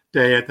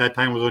day at that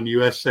time was on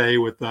USA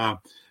with Bill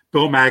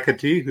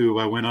McAtee, who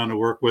I went on to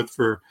work with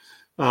for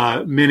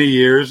many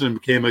years and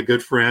became a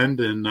good friend.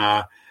 And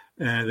I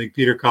think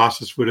Peter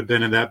Kostis would have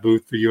been in that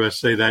booth for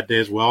USA that day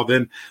as well.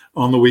 Then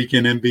on the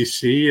weekend,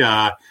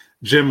 NBC,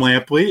 Jim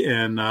Lampley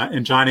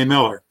and Johnny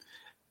Miller.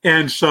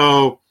 And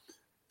so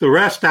the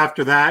rest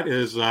after that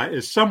is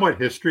somewhat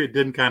history. It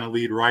didn't kind of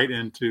lead right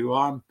into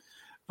what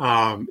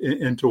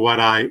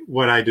I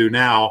do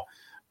now,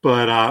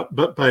 but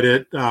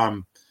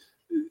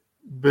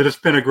it's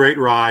been a great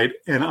ride,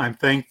 and I'm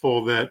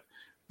thankful that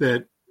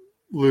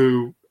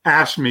Lou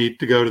asked me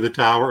to go to the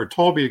tower or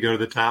told me to go to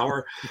the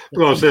tower,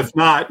 because if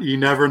not, you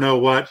never know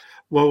what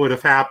would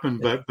have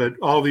happened. But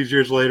all these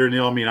years later,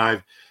 Neil,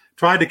 I've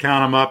tried to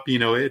count them up.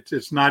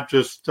 It's not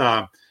just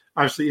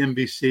obviously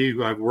NBC,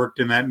 who I've worked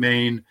in that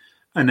main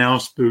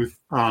announce booth,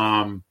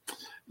 full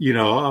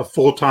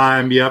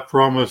time,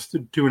 for almost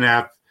two and a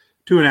half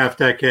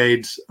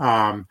decades.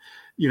 While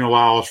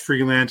I was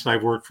freelance,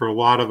 I've worked for a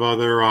lot of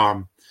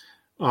other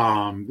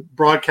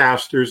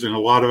broadcasters and a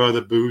lot of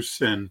other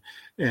booths and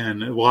a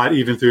lot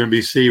even through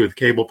NBC with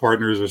cable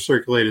partners are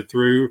circulated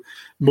through.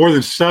 More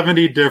than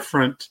 70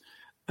 different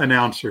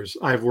announcers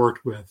I've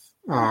worked with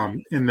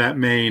in that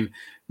main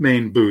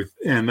booth,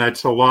 and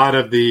that's a lot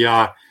of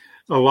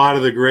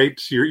the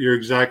greats. You're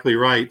exactly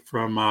right.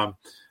 From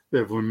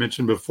that we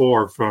mentioned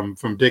before, from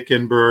Dick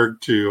Enberg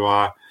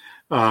to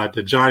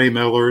Johnny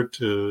Miller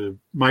to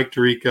Mike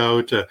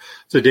Tirico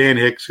to Dan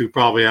Hicks, who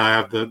probably I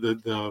have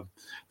the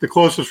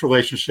closest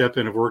relationship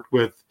and have worked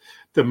with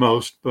the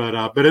most. But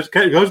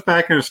it goes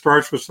back and it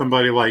starts with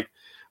somebody like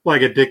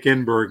a Dick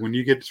Enberg. When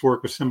you get to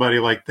work with somebody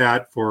like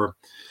that for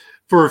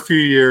a few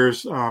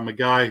years, a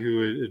guy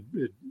who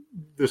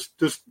this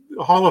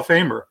Hall of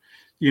Famer,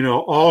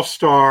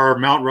 all-star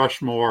Mount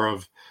Rushmore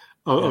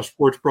of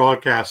sports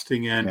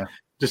broadcasting, and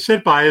to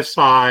sit by his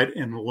side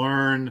and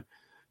learn,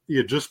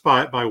 just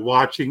by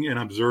watching and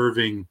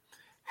observing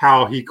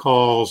how he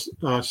calls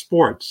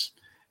sports.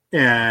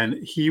 And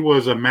he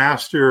was a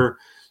master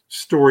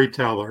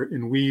storyteller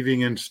in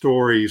weaving in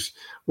stories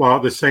while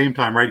at the same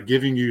time, right,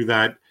 giving you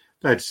that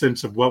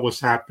sense of what was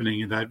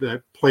happening and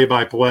that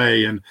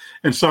play-by-play and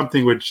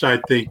something which I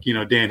think,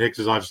 Dan Hicks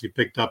has obviously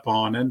picked up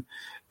on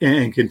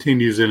and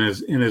continues in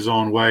his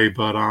own way.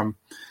 But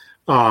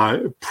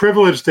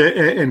privileged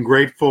and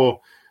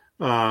grateful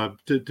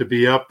to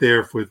be up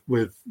there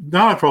with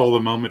not for all the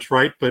moments,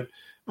 right, but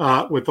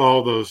with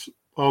all those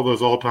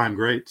all-time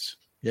greats.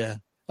 Yeah.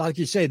 Like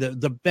you say,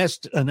 the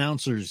best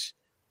announcers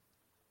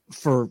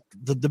for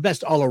the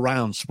best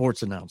all-around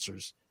sports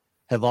announcers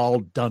have all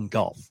done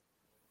golf.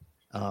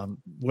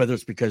 Whether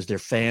it's because they're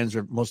fans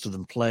or most of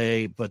them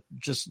play, but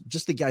just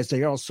the guys,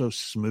 they are all so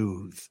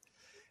smooth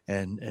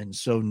and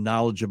so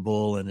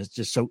knowledgeable, and it's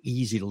just so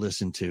easy to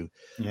listen to.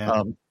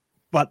 Yeah.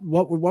 But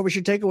what was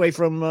your takeaway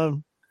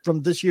from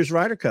this year's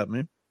Ryder Cup,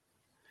 man?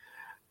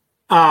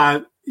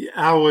 I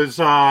was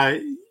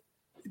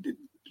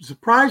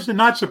surprised and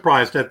not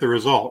surprised at the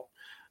result.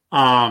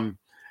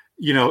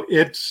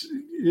 It's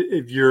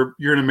if you're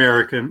an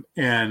American,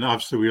 and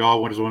obviously we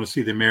all want to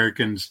see the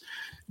Americans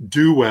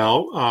do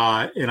well,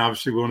 and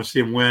obviously we want to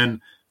see them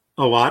win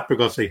a lot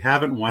because they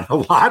haven't won a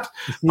lot.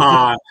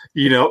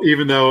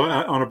 Even though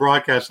on a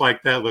broadcast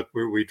like that, look,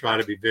 we try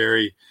to be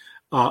very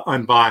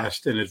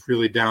unbiased, and it's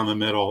really down the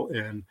middle.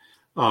 And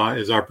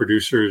as our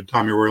producer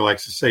Tommy Roy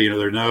likes to say,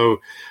 there are no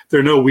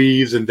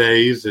we's and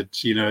they's.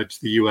 It's it's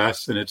the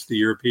U.S. and it's the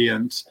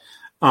Europeans.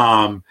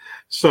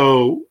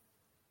 So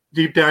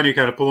deep down, you're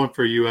kind of pulling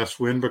for a U.S.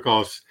 win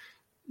because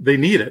they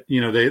need it.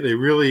 They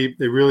really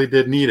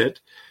did need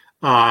it.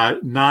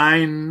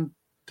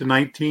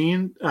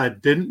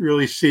 9-19, didn't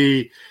really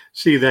see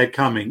that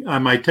coming.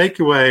 My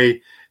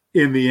takeaway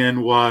in the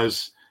end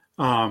was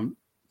that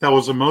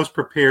was the most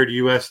prepared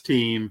U.S.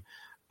 team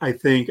I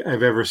think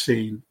I've ever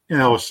seen,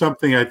 and that was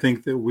something I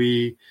think that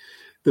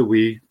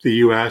the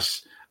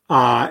U.S.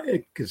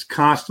 Has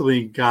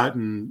constantly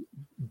gotten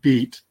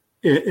beat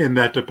in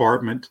that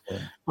department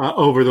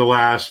over the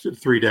last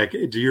 3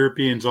 decades. The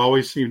Europeans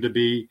always seem to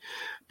be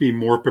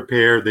more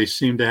prepared. They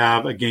seem to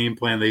have a game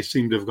plan. They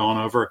seem to have gone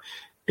over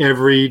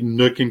every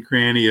nook and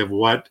cranny of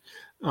what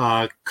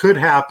could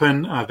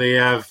happen. They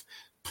have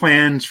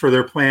plans for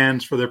their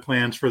plans for their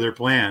plans for their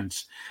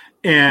plans.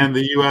 And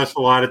the U.S. a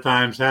lot of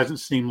times hasn't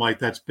seemed like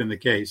that's been the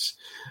case.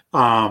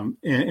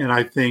 And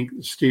I think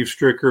Steve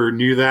Stricker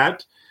knew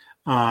that.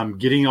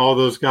 Getting all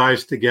those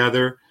guys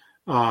together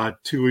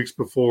 2 weeks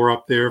before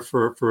up there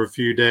for a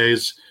few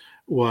days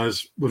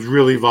was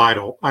really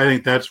vital. I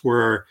think that's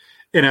where,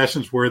 in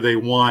essence, where they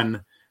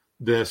won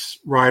this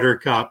Ryder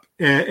Cup.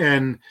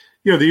 And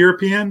the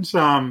Europeans,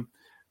 I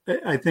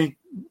think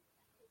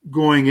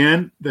going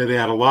in, they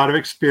had a lot of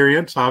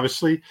experience,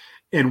 obviously,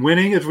 and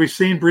winning, as we've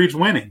seen, breeds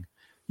winning.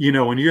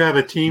 When you have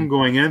a team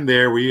going in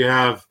there where you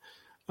have,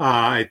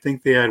 I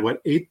think they had,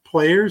 8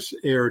 players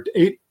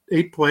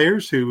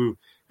who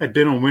had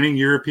been on winning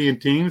European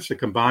teams to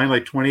combine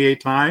 28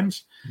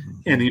 times.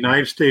 And the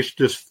United States,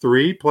 just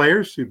 3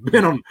 players who've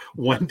been on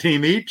one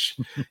team each.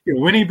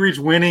 Winning breeds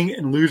winning,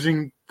 and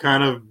losing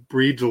kind of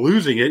breeds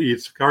losing it.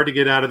 It's hard to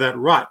get out of that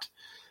rut.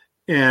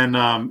 And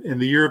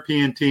the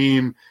European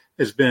team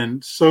has been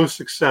so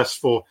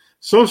successful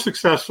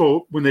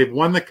when they've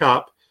won the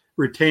cup,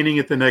 retaining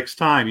it the next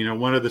time.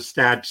 One of the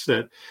stats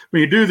that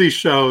when you do these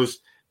shows,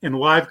 and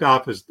live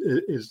golf is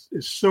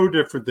so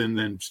different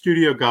than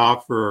studio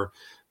golf or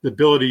the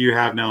ability you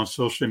have now on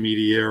social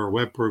media or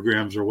web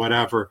programs or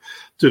whatever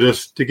to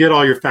get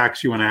all your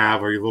facts you want to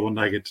have or your little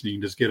nuggets, and you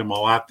can just get them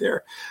all out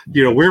there.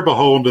 We're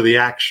beholden to the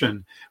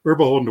action. We're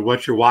beholden to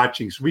what you're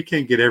watching, so we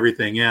can't get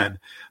everything in.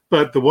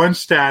 But the one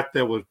stat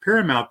that was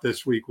paramount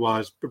this week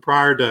was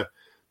prior to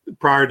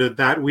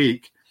that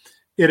week,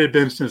 it had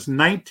been since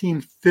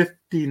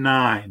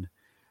 1959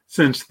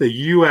 since the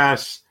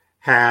U.S.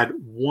 had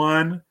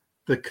won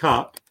the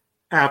cup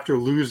after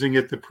losing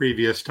it the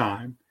previous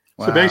time.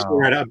 Wow. So basically,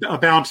 we're at a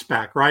bounce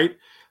back, right?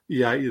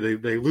 Yeah,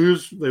 they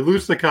lose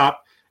the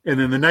cup, and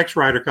then the next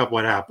Ryder Cup,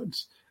 what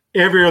happens?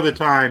 Every other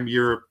time,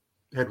 Europe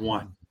had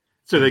won,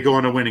 so they go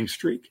on a winning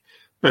streak.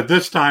 But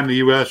this time, the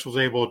U.S. was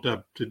able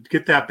to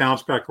get that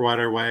bounce back right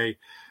away,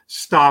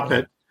 stop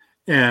it,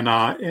 and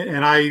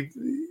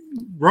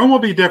Rome will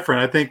be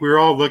different. I think we're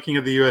all looking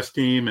at the U.S.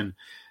 team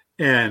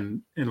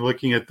and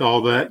looking at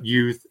all that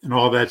youth and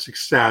all that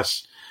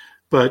success.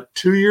 But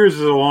 2 years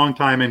is a long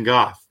time in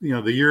golf.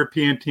 The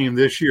European team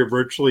this year,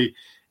 virtually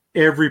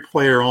every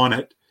player on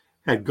it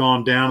had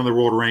gone down in the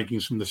world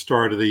rankings from the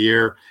start of the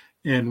year.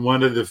 And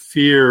one of the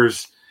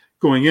fears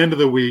going into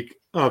the week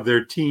of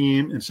their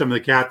team and some of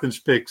the captain's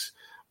picks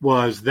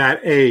was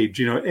that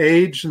age.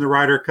 Age in the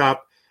Ryder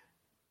Cup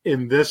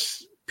in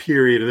this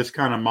period of this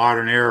kind of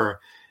modern era,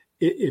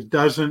 it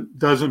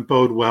doesn't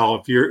bode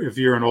well if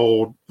you're an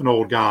old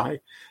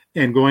guy.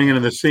 And going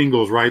into the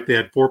singles, right, they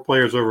had 4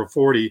 players over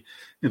 40,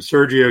 and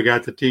Sergio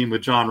got the team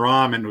with John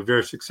Rahm and was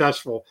very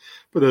successful.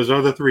 But those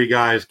other 3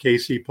 guys,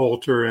 Casey,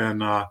 Poulter,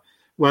 and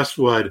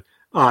Westwood,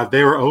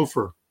 they were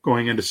over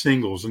going into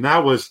singles, and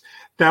that was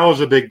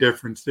a big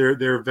difference.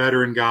 Their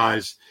veteran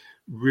guys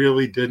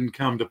really didn't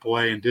come to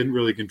play and didn't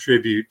really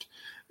contribute,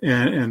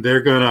 and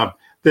they're gonna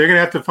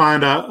have to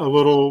find a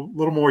little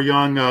more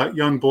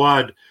young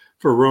blood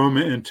for Rome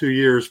in 2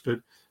 years.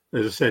 But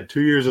as I said,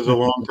 2 years is a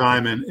long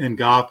time in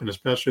golf, and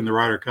especially in the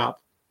Ryder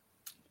Cup.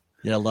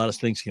 Yeah, a lot of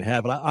things can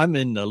happen. I'm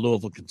in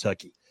Louisville,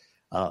 Kentucky,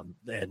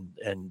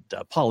 and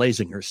Paul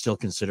Azinger is still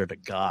considered a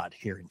god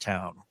here in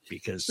town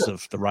because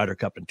of the Ryder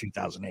Cup in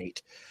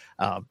 2008.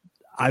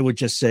 I would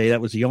just say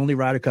that was the only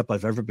Ryder Cup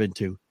I've ever been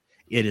to.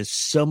 It is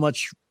so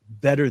much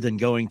better than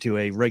going to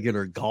a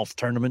regular golf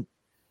tournament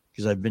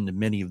because I've been to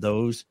many of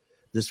those.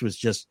 This was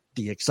just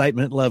the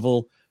excitement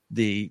level,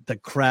 the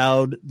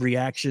crowd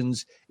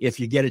reactions. If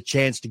you get a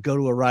chance to go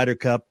to a Ryder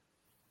Cup,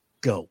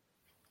 go.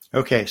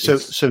 Okay,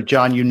 so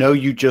John,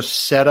 you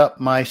just set up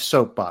my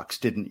soapbox,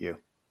 didn't you?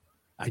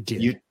 I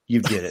did.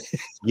 You did it.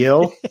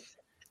 Gil,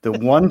 the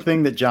one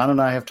thing that John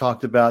and I have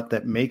talked about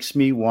that makes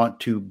me want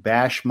to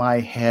bash my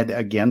head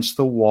against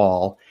the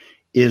wall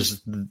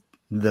is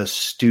the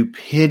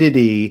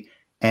stupidity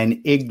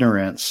and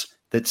ignorance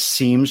that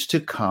seems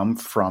to come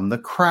from the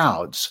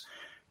crowds.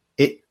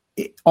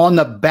 On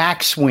the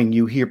backswing,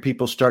 you hear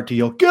people start to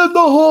yell, "Get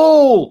the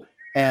hole!"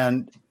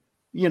 And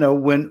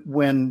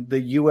when the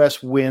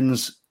U.S.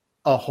 wins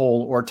a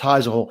hole or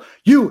ties a hole,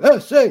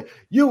 USA,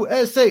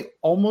 USA,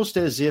 almost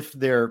as if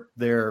they're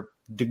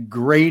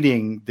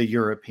degrading the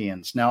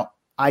Europeans. Now,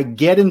 I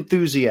get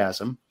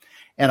enthusiasm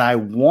and I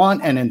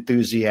want an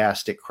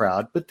enthusiastic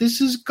crowd, but this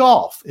is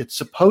golf. It's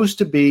supposed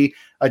to be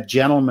a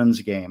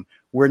gentleman's game.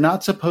 We're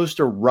not supposed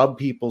to rub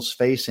people's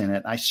face in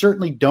it. I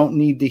certainly don't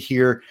need to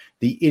hear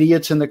the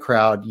idiots in the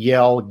crowd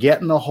yell,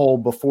 "Get in the hole,"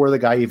 before the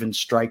guy even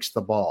strikes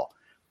the ball.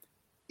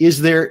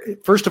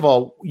 First of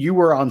all, you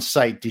were on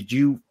site. Did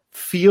you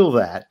feel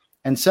that?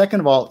 And second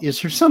of all,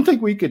 is there something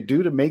we could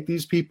do to make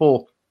these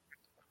people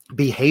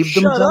behave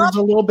themselves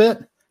a little bit?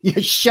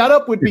 Yeah, shut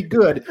up would be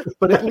good,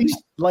 but at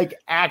least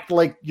act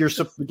like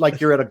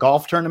you're at a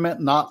golf tournament,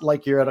 not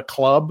like you're at a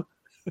club.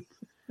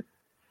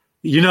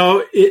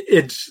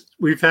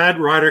 We've had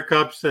Ryder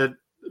Cups that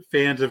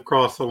fans have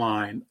crossed the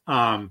line.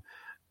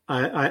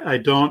 I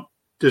don't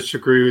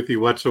disagree with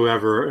you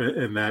whatsoever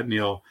in that,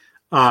 Neil.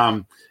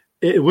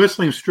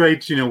 Whistling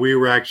Straits, we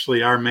were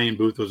actually, our main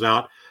booth was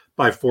out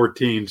by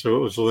 14, so it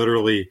was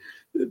literally,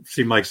 it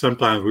seemed like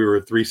sometimes we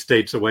were 3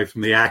 states away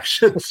from the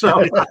action.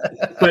 So,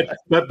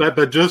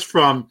 but just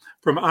from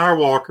our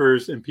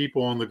walkers and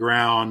people on the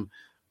ground,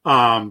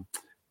 I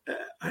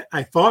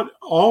thought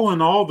all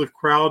in all the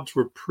crowds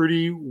were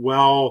pretty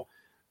well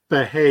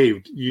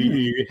behaved.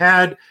 You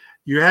had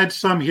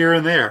some here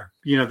and there.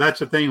 That's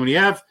the thing when you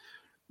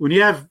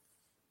have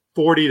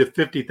 40 to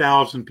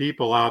 50,000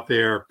 people out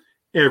there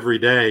every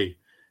day,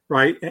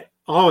 right?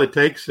 All it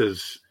takes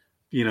is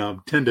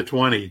 10 to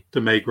 20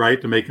 to make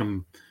them make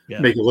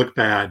it look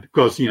bad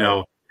because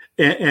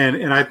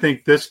and I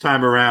think this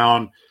time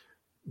around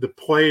the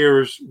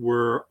players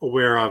were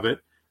aware of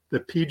it. The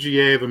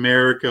PGA of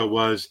America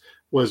was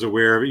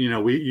aware of it.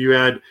 You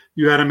had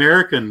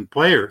American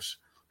players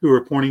who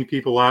were pointing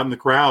people out in the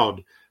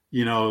crowd.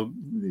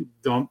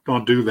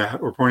 Don't do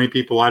that, or pointing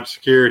people out to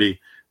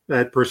security.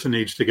 That person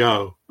needs to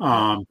go.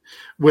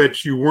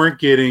 Which you weren't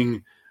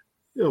getting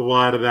a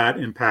lot of that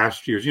in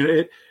past years.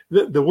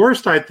 The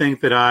worst I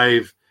think that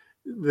I've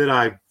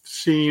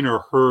seen or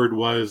heard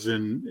was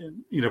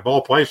in of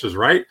all places,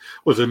 right,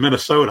 was in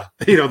Minnesota.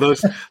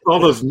 All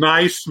those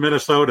nice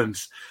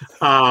Minnesotans,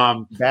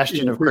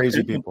 bastion of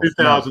crazy people.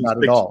 2016,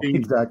 not at all.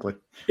 Exactly.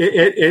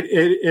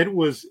 It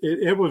was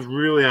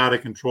really out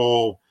of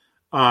control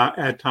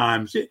at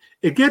times.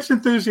 It gets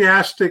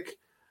enthusiastic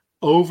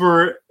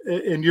over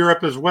in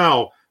Europe as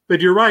well,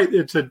 but you're right.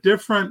 It's a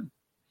different.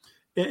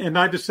 And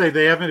not to say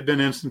they haven't been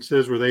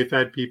instances where they've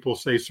had people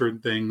say certain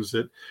things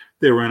that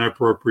they were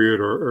inappropriate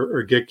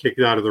or get kicked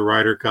out of the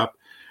Ryder Cup.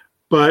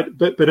 But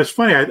it's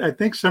funny. I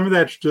think some of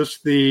that's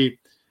just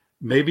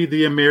maybe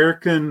the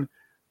American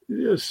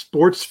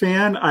sports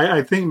fan.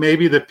 I think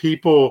maybe the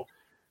people,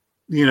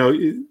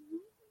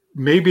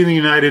 maybe in the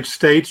United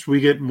States,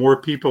 we get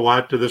more people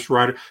out to this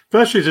Ryder,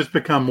 especially as it's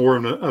become more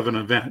of an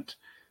event.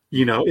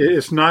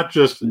 It's not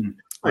just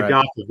a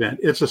golf event.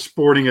 It's a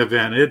sporting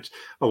event. It's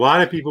a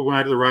lot of people going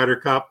out to the Ryder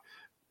Cup,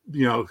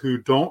 who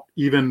don't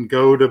even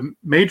go to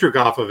major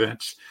golf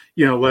events,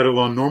 let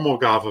alone normal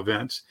golf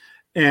events,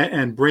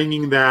 and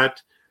bringing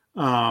that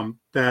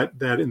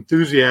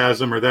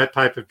enthusiasm or that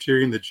type of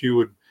cheering that you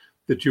would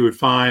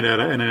find at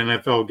an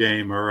NFL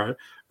game or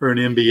an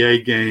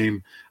NBA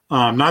game.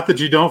 Not that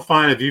you don't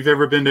find, if you've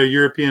ever been to a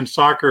European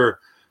soccer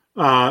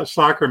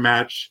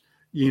match.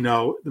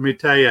 Let me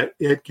tell you,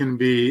 it can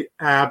be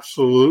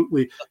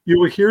absolutely, you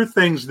will hear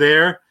things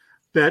there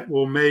that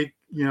will make,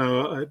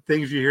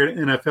 things you hear at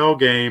an NFL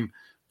game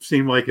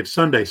seem like it's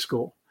Sunday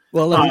school.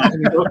 Well,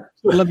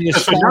 let me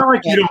so not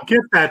like you don't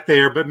get that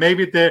there, but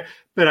maybe there.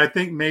 But I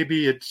think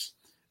maybe it's,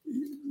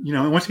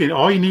 once again,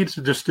 all you need is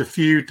just a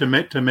few to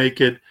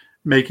make it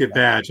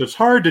bad. So it's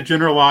hard to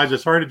generalize.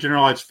 It's hard to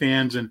generalize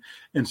fans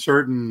in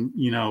certain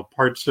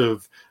parts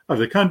of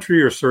the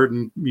country or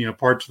certain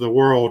parts of the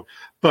world.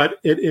 But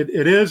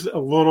it is a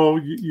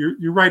little.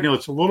 You're right, Neil.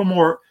 It's a little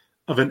more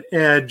of an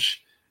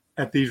edge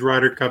at these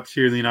Ryder Cups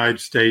here in the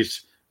United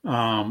States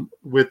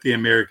with the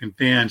American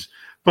fans.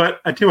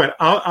 But I tell you what,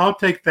 I'll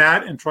take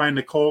that and try and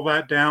nickel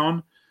that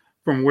down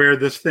from where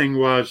this thing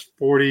was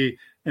 40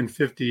 and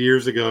 50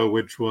 years ago,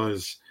 which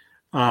was,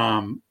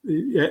 I don't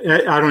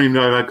even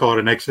know if I'd call it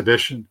an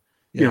exhibition.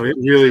 Yeah. It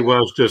really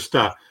was just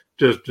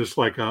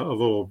like a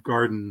little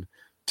garden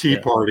tea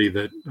party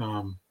that.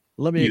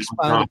 Let me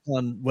expound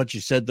upon what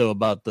you said, though,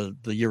 about the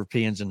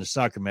Europeans in the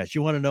soccer match.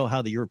 You want to know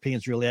how the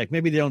Europeans really act.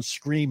 Maybe they don't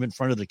scream in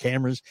front of the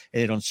cameras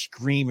and they don't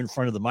scream in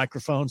front of the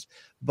microphones.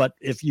 But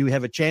if you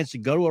have a chance to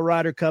go to a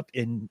Ryder Cup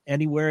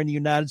anywhere in the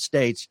United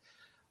States,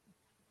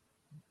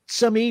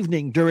 some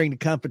evening during the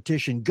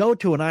competition, go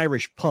to an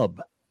Irish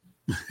pub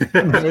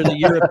where the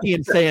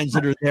European fans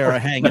that are there are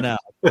hanging out.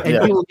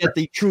 And you will get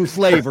the true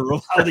flavor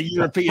of how the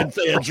European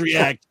fans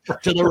react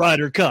to the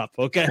Ryder Cup,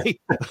 okay?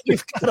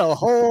 We've got a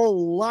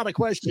whole lot of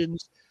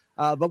questions,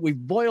 but we've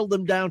boiled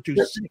them down to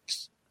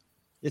 6.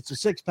 It's a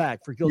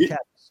 6-pack for Gil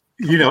Capps.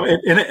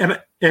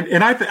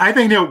 And I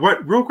think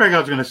what real quick I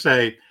was going to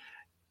say,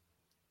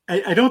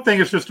 I don't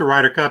think it's just a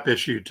Ryder Cup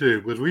issue,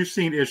 too, because we've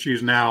seen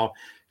issues now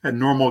at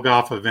normal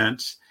golf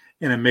events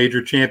and in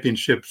major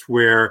championships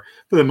where,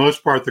 for the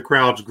most part, the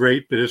crowd's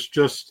great, but it's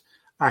just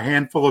a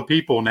handful of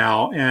people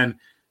now. And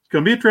it's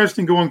going to be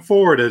interesting going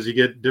forward as you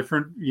get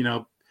different,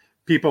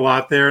 people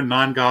out there,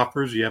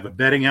 non-golfers. You have a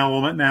betting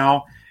element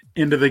now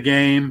into the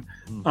game.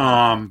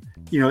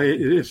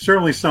 It's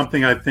certainly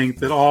something I think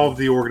that all of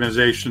the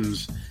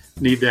organizations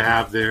need to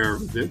have their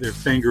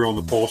finger on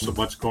the pulse of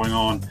what's going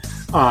on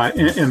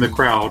in the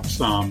crowds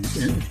to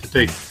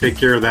take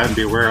care of that and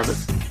be aware of it.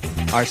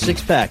 Our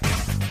 6-pack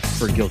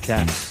for Gil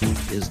Capps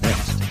is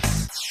next.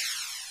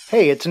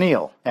 Hey, it's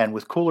Neil, and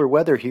with cooler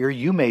weather here,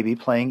 you may be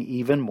playing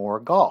even more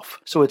golf.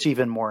 So it's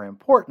even more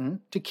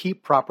important to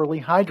keep properly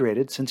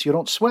hydrated since you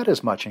don't sweat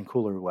as much in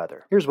cooler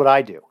weather. Here's what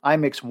I do. I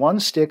mix 1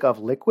 stick of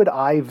Liquid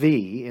IV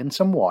in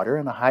some water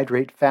and I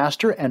hydrate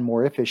faster and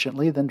more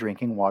efficiently than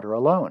drinking water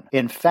alone.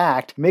 In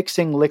fact,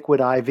 mixing Liquid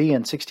IV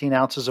in 16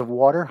 ounces of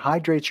water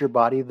hydrates your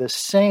body the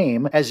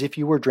same as if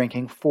you were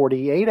drinking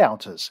 48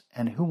 ounces.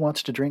 And who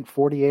wants to drink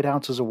 48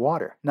 ounces of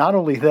water? Not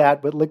only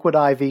that, but Liquid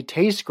IV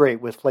tastes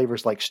great with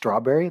flavors like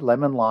strawberry,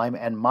 lemon, lime,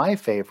 and my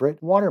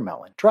favorite,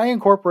 watermelon. Try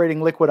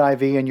incorporating Liquid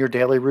IV in your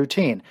daily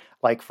routine,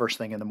 like first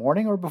thing in the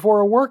morning or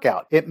before a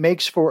workout. It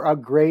makes for a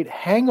great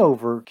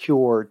hangover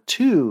cure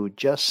too,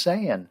 just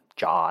saying.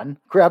 John.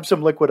 Grab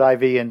some Liquid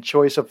IV in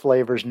choice of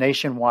flavors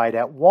nationwide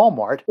at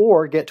Walmart,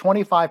 or get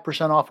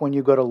 25% off when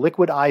you go to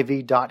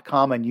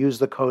liquidiv.com and use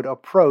the code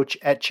APPROACH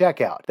at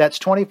checkout. That's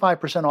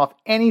 25% off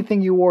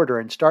anything you order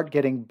and start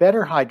getting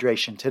better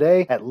hydration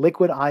today at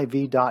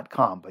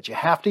liquidiv.com. But you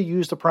have to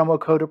use the promo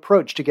code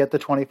APPROACH to get the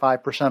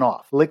 25%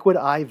 off.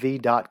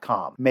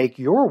 Liquidiv.com. Make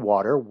your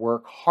water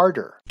work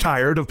harder.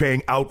 Tired of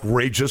paying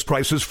outrageous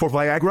prices for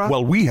Viagra?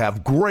 Well, we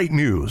have great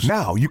news.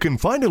 Now you can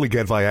finally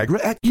get Viagra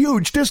at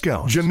huge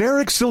discounts. Generic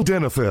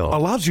Sildenafil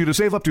allows you to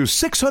save up to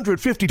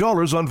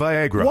 $650 on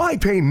Viagra. Why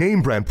pay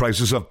name brand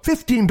prices of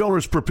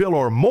 $15 per pill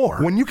or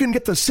more when you can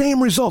get the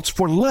same results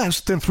for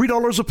less than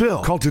 $3 a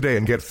pill? Call today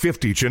and get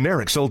 50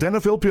 generic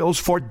Sildenafil pills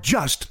for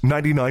just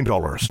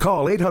 $99.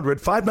 Call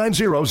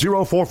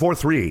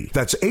 800-590-0443.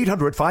 That's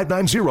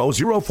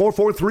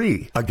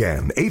 800-590-0443.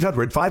 Again,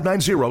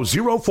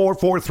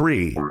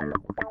 800-590-0443.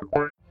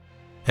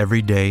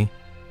 Every day,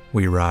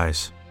 we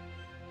rise,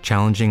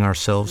 challenging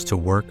ourselves to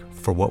work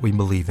for what we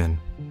believe in.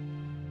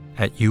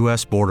 At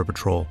U.S. Border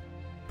Patrol,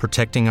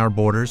 protecting our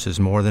borders is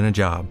more than a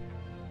job.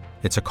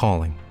 It's a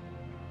calling.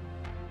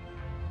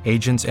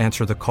 Agents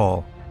answer the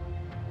call,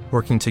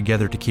 working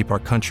together to keep our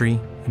country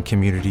and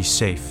communities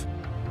safe.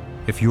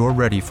 If you're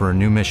ready for a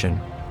new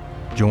mission,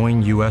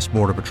 join U.S.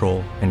 Border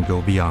Patrol and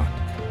go beyond.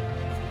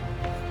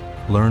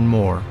 Learn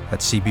more at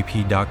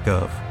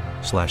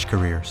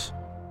cbp.gov/careers.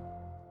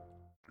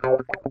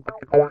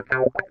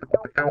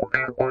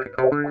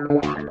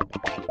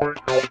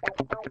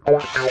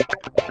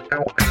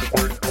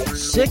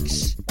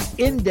 6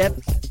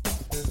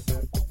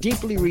 in-depth,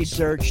 deeply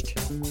researched,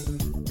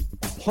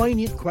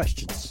 poignant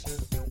questions.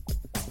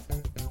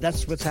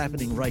 That's what's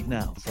happening right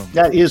now.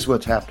 That is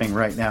what's happening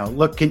right now.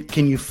 Look,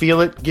 can you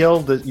feel it,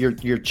 Gil?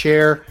 Your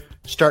chair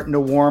starting to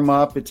warm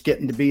up. It's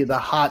getting to be the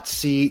hot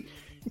seat.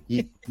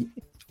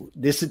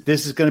 This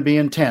is going to be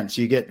intense.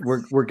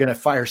 We're going to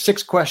fire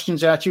 6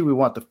 questions at you. We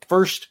want the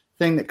first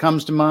thing that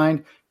comes to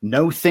mind.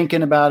 No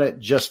thinking about it.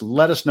 Just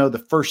let us know the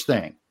first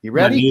thing. You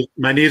ready?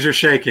 My knees are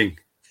shaking.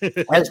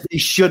 As they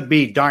should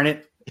be, darn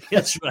it.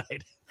 That's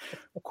right.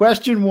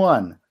 Question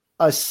 1.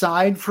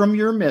 Aside from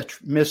your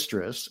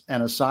mistress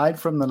and aside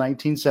from the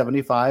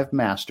 1975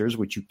 Masters,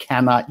 which you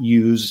cannot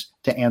use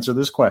to answer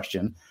this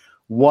question,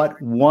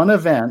 What one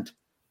event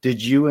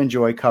did you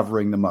enjoy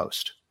covering the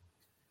most?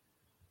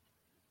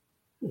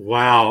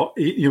 Wow.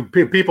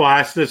 People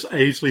ask this. I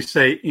usually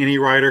say any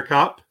Ryder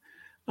Cup.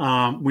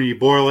 When you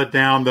boil it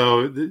down,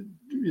 though,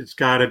 it's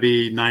got to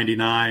be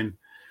 99.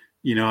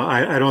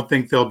 I don't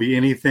think there'll be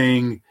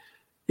anything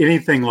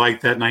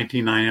like that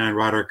 1999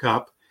 Ryder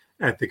Cup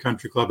at the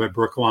Country Club at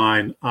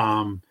Brookline.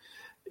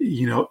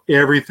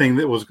 Everything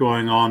that was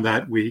going on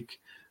that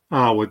week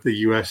with the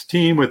U.S.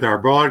 team, with our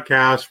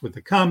broadcast, with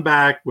the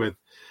comeback, with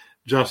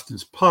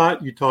Justin's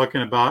putt. You're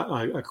talking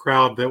about a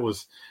crowd that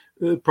was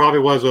probably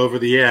was over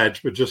the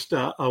edge, but just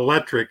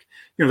electric.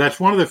 That's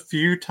one of the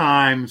few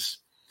times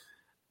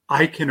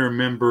I can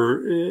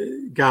remember,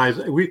 guys.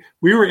 We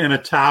were in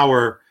a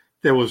tower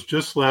that was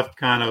just left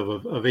kind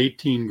of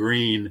 18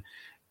 green,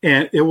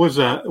 and it was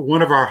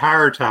one of our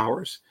higher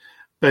towers,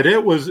 but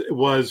it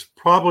was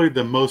probably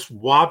the most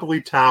wobbly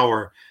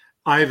tower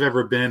I've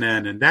ever been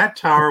in, and that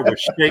tower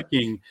was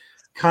shaking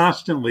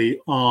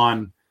constantly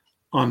on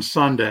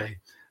Sunday.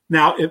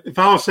 Now, if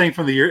I was saying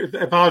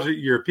if I was a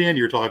European,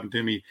 you're talking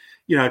to me,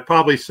 I'd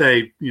probably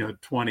say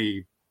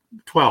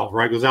 2012,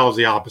 right? Because that was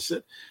the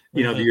opposite.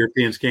 The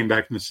Europeans came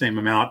back in the same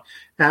amount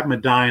at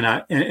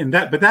Medina,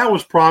 but that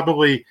was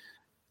probably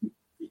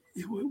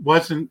it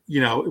wasn't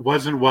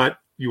what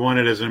you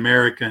wanted as an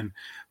American.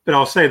 But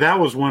I'll say that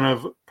was one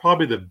of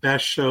probably the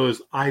best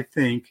shows I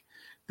think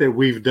that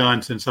we've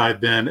done since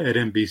I've been at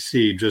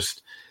NBC.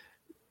 Just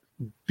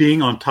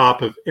being on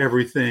top of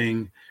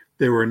everything.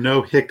 There were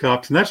no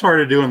hiccups, and that's hard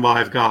to do in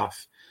live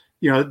golf.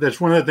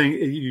 That's one of the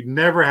things. You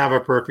never have a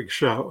perfect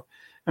show.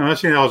 I'm not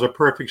saying that was a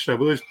perfect show,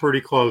 but it was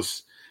pretty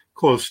close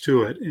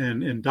to it.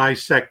 And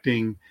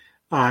dissecting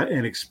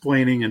and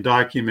explaining and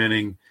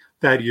documenting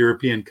that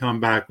European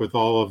comeback with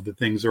all of the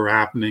things that are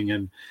happening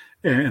and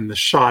the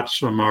shots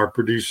from our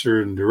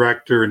producer and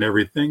director and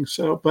everything.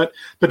 So, but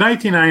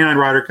 1999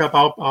 Ryder Cup,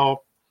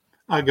 I'll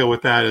go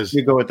with that as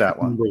you go with that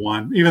one. Number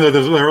one, even though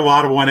there are a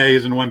lot of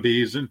 1As and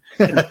 1Bs,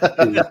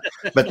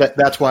 but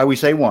that's why we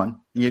say one.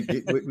 You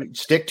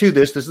stick to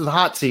this. This is the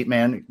hot seat,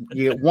 man.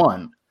 You get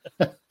one.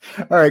 All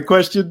right.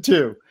 Question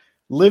 2: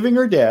 living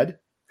or dead,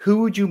 who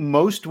would you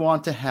most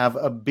want to have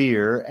a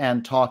beer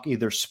and talk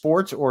either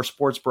sports or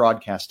sports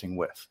broadcasting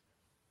with?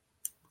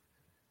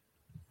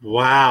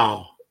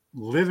 Wow,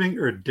 living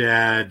or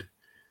dead,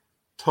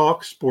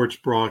 talk sports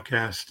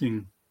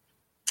broadcasting.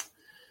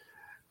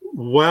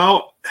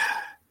 Well,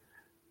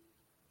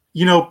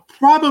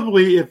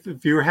 probably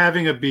if you're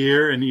having a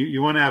beer and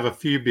you want to have a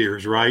few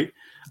beers, right?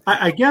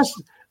 I guess,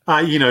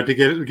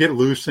 to get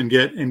loose and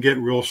get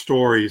real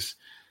stories.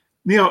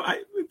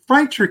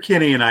 Frank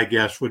Chirkinian, I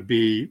guess, would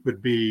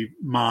be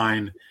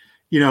mine.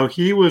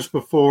 He was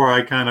before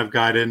I kind of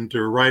got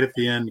into right at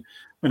the end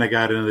when I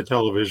got into the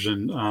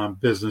television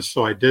business.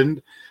 So I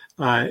didn't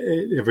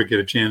ever get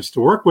a chance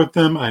to work with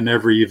him. I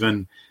never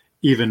even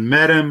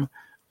met him.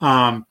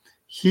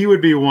 He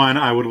would be one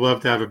I would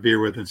love to have a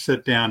beer with and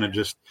sit down and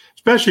just,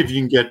 especially if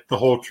you can get the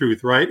whole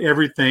truth, right?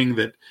 Everything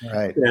that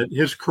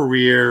his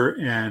career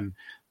and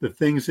the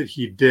things that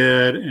he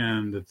did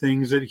and the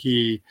things that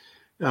he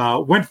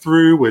went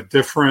through with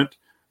different,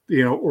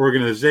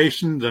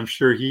 organizations. I'm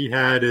sure he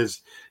had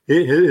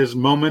his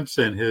moments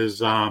and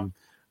his, I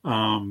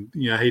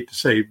hate to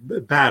say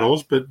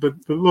battles, but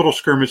little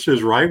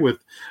skirmishes, right,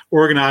 with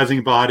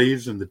organizing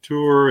bodies and the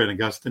tour and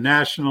Augusta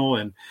National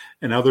and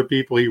other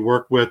people he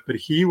worked with. But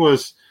he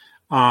was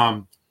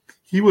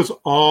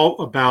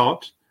all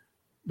about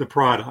the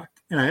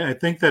product, and I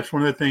think that's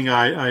one of the things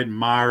I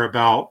admire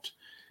about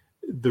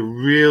the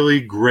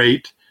really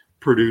great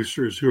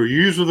producers who are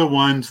usually the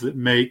ones that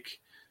make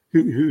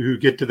who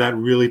get to that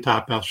really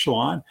top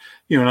echelon.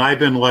 And I've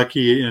been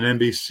lucky in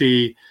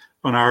NBC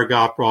on our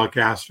golf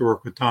broadcast to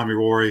work with Tommy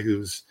Rory,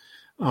 who's,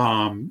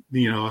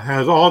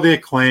 has all the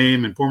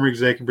acclaim and former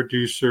executive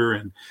producer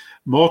and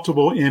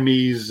multiple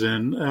Emmys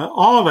and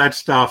all that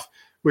stuff,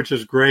 which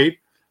is great.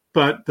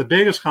 But the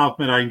biggest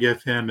compliment I can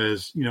give him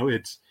is,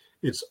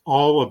 it's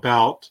all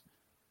about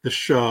the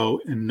show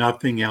and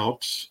nothing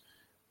else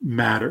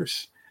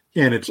matters.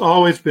 And it's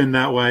always been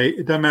that way.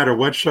 It doesn't matter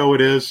what show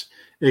it is.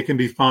 It can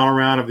be final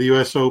round of the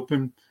U.S.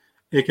 Open.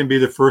 It can be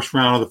the first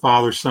round of the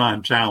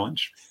father-son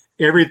challenge.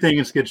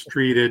 Everything gets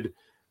treated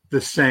the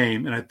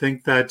same. And I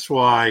think that's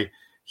why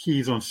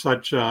he's on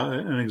such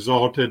an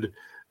exalted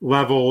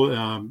level,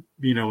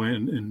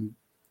 in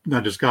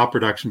not just golf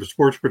production, but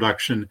sports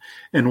production,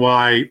 and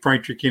why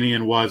Frank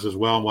Chirkinian was as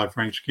well, and why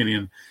Frank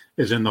Chirkinian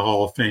is in the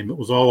Hall of Fame. It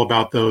was all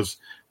about those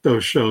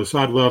shows. So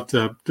I'd love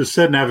to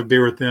sit and have a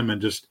beer with him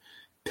and just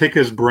pick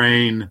his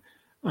brain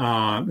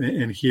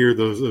and hear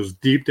those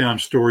deep down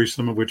stories,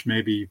 some of which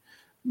maybe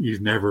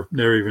you've never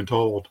even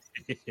told.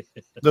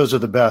 Those are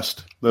the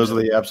best. Those are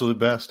the absolute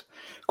best.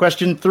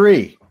 Question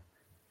 3.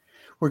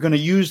 We're going to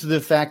use the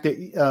fact that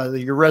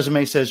your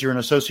resume says you're an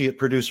associate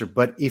producer,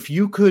 but if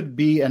you could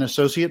be an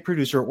associate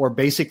producer or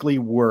basically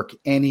work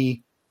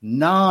any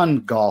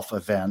non-golf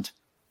event,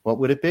 what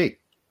would it be?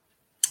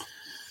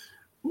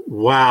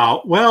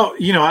 Wow. Well,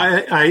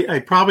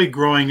 I probably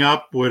growing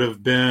up would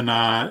have been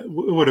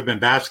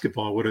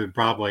basketball. Would have been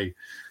probably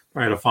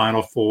a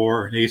Final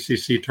Four, an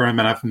ACC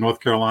tournament. I'm from North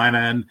Carolina,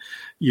 and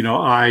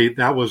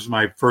that was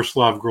my first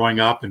love growing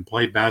up, and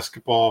played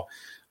basketball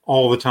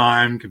all the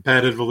time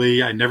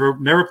competitively. I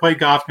never played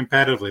golf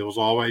competitively. It was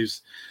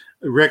always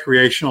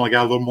recreational. I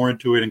got a little more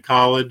into it in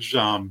college.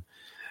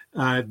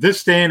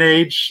 This day and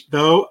age,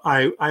 though,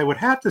 I would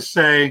have to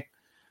say,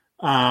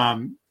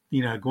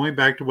 going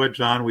back to what,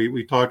 John,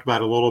 we talked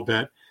about a little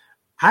bit,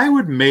 I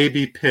would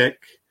maybe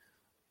pick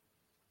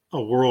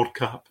a World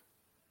Cup.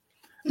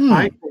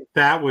 I think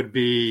that would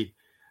be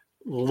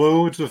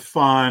loads of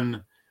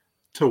fun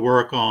to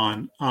work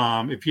on.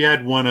 If you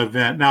had one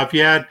event. Now, if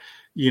you had,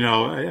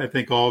 I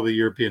think all the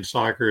European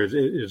soccer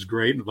is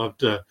great, and love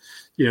to,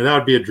 that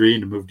would be a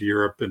dream to move to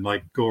Europe and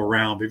go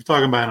around. But if you're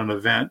talking about an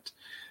event,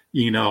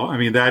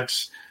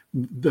 that's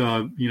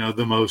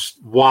the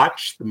most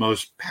watched, the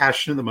most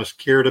passionate, the most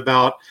cared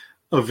about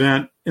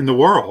event in the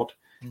world.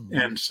 Mm-hmm.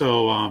 And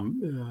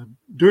so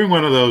doing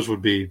one of those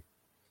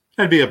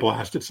that'd be a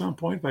blast at some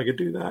point if I could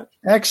do that.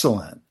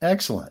 Excellent.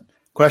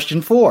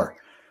 Question 4.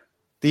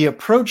 The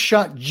approach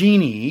shot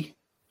genie,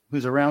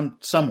 who's around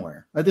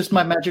somewhere, this is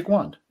my magic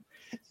wand,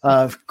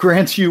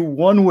 grants you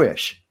one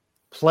wish: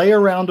 play a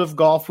round of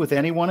golf with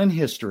anyone in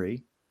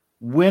history,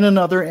 win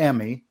another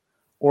Emmy,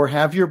 or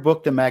have your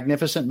book, The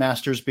Magnificent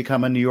Masters,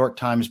 become a New York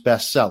Times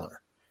bestseller.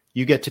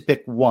 You get to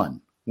pick one.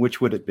 Which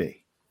would it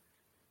be?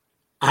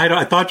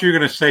 I thought you were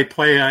going to say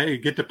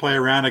get to play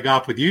a round of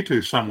golf with you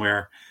two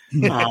somewhere.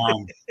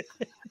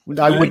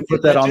 I wouldn't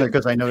put that on there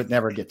because I know it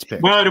never gets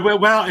picked. Well,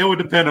 it would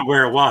depend on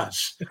where it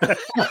was. That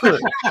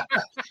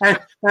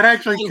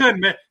actually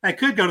could. I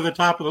could go to the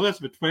top of the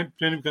list, but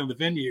depending on the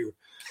venue.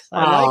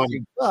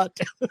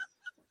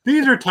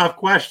 These are tough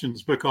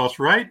questions because,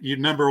 right?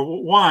 Number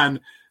one,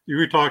 you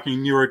were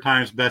talking New York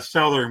Times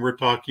bestseller, and we're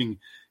talking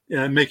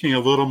making a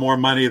little more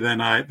money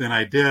than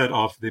I did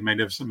off of the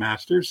Magnificent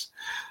Masters.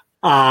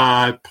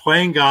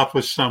 Playing golf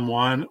with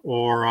someone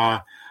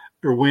or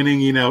winning,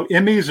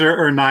 Emmys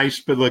are nice,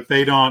 but look,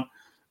 they don't,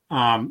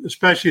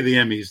 especially the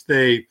Emmys,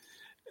 they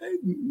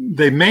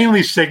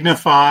mainly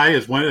signify,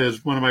 as one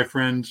of my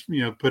friends,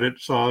 put it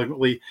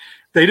solidly,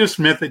 they just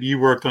meant that you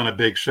worked on a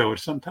big show at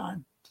some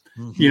time.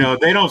 Mm-hmm.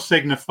 They don't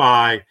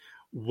signify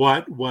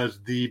what was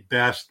the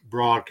best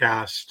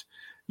broadcast,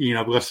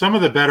 because some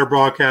of the better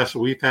broadcasts that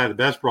we've had, the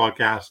best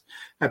broadcasts,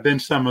 have been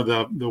some of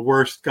the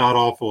worst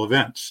god-awful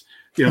events.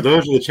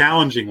 Those are the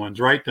challenging ones,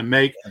 right? To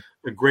make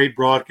a great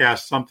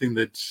broadcast something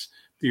that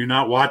you're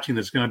not watching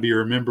that's going to be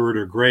remembered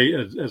or great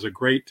as a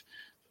great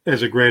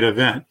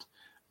event.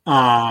 But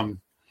I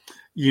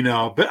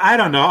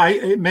don't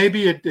know.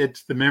 Maybe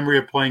it's the memory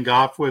of playing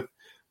golf with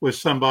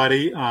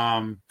somebody,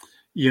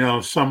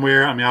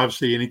 somewhere. I mean,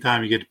 obviously,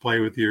 anytime you get to play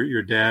with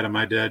your dad, and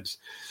my dad's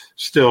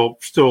still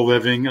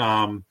living,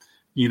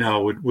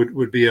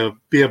 would be a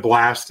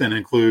blast, and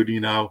include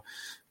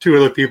 2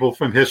 other people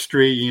from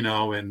history,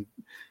 and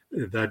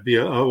that'd be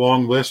a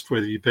long list,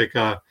 whether you pick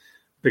a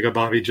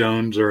Bobby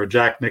Jones or a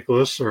Jack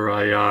Nicklaus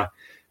or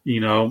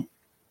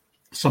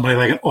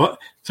somebody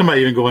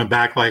even going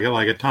back like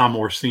a Tom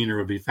Moore Sr.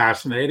 would be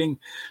fascinating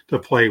to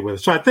play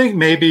with. So I think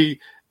maybe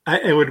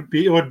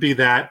it would be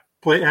that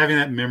having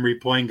that memory,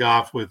 playing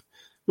golf with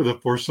a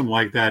foursome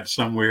like that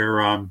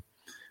somewhere,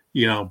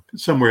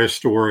 somewhere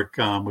historic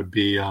would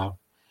be a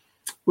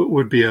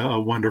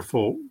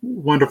wonderful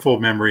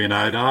memory,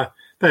 and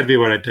that'd be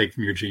what I'd take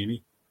from your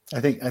genie.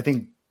 I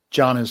think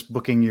John is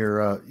booking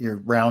your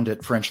round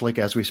at French Lick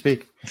as we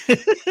speak.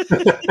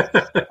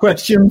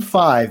 Question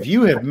 5.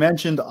 You have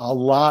mentioned a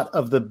lot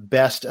of the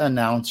best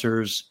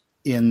announcers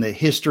in the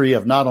history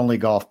of not only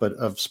golf, but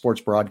of sports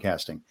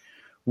broadcasting.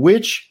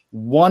 Which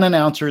one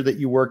announcer that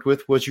you worked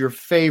with was your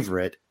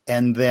favorite?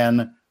 And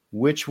then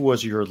which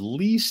was your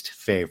least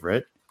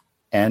favorite?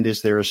 And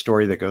is there a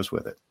story that goes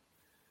with it?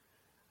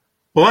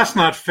 Well, that's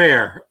not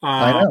fair.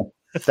 I know.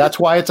 That's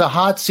why it's a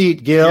hot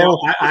seat,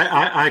 Gil.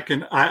 I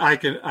can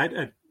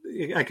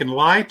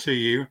lie to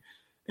you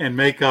and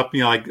make up,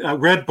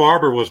 Red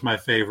Barber was my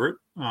favorite,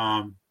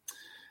 back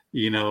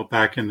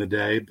in the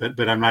day,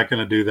 but I'm not going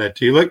to do that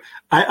to you. Look,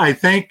 I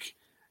think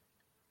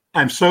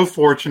I'm so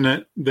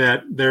fortunate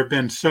that there have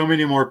been so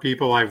many more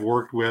people I've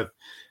worked with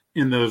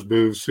in those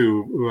booths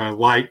who I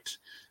liked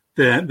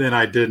than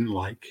I didn't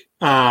like.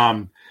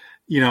 I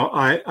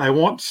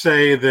won't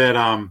say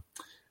that,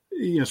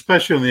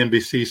 especially on the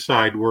NBC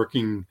side,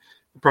 working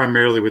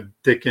primarily with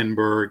Dick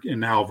Enberg, and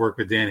now I've worked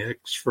with Dan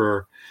Hicks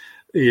for,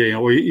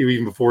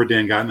 even before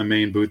Dan got in the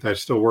main booth, I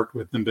still worked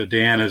with him. But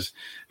Dan has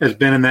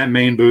been in that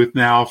main booth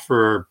now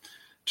for,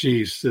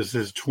 this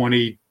is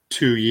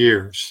 22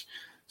 years.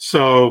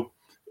 So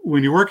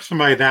when you work with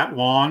somebody that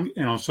long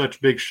and on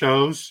such big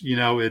shows,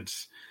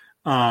 it's,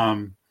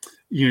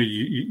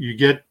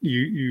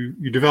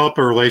 you develop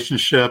a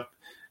relationship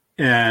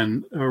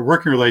and a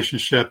working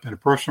relationship and a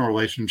personal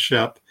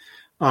relationship,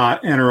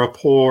 and a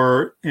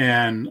rapport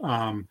and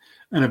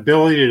an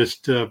ability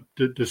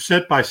to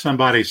sit by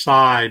somebody's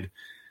side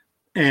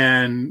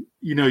And,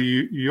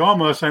 you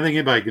almost, I think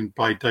anybody can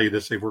probably tell you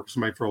this, they've worked with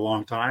somebody for a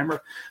long time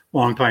or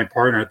long-time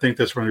partner. I think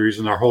that's one of the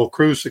reasons our whole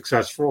crew is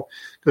successful,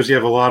 because you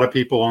have a lot of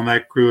people on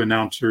that crew,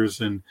 announcers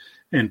and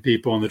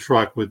people in the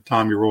truck with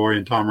Tommy Roy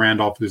and Tom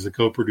Randolph, who's the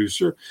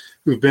co-producer,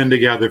 who've been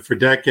together for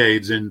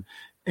decades. And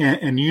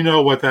you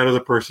know what that other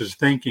person is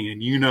thinking.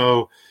 And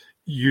you're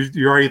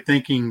already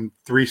thinking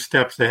 3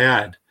 steps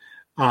ahead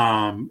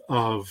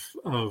of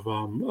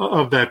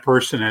that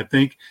person. I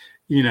think,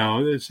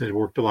 it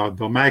worked a lot with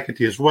Bill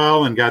McAtee as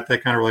well and got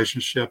that kind of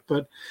relationship.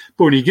 But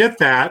when you get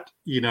that,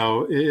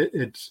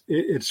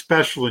 it's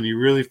special, and you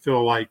really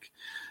feel like,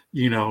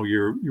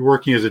 you're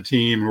working as a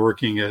team,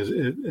 working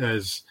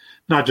as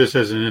not just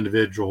as an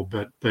individual,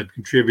 but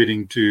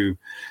contributing to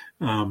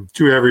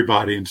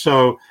everybody. And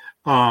so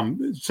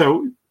when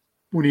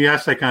you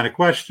ask that kind of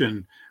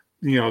question,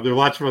 there are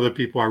lots of other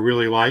people I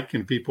really like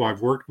and people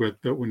I've worked with,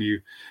 but when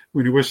you're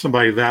with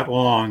somebody that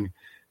long,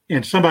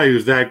 and somebody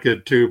who's that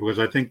good too, because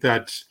I think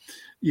that's,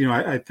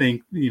 I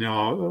think,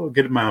 I'll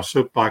get in my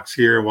soapbox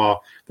here.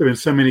 While there have been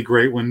so many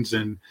great ones,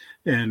 and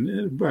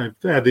I've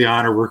had the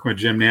honor of working with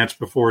Jim Nantz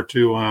before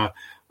too,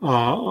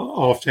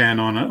 often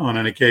on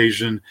an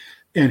occasion,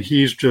 and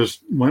he's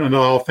just one of the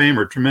Hall of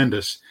Famer,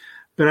 tremendous.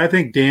 But I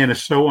think Dan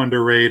is so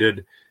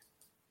underrated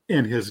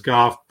in his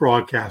golf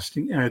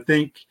broadcasting, and I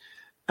think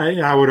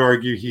I would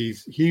argue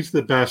he's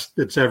the best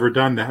that's ever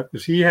done that,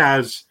 because he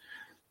has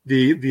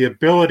the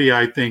ability,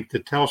 I think, to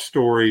tell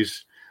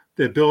stories,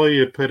 the ability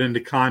to put into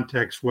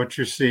context what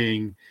you're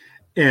seeing,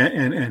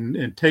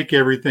 and take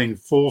everything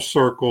full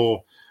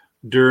circle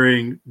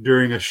during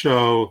a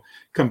show,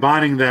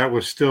 combining that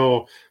with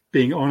still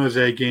being on his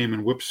A game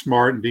and whip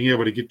smart and being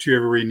able to get you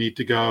everywhere you need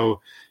to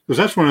go. Because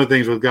that's one of the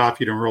things with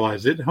golf you don't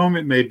realize. At home,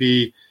 it may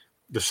be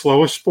the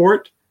slowest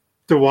sport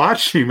to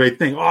watch. You may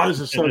think, oh, this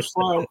is so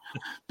slow.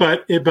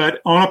 But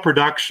on a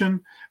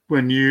production,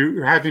 when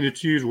you're having to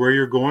choose where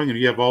you're going and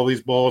you have all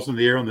these balls in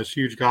the air on this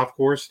huge golf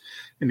course,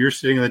 and you're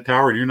sitting in the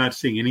tower and you're not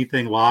seeing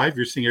anything live,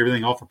 you're seeing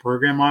everything off a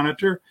program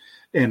monitor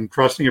and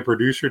trusting a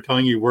producer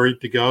telling you where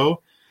to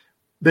go,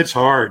 that's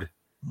hard.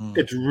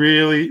 It's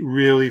really,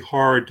 really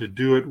hard to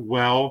do it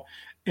well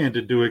and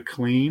to do it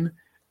clean,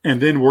 and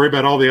then worry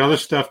about all the other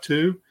stuff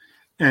too.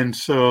 And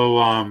so,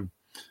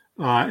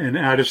 and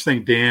I just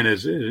think Dan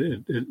is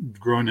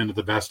grown into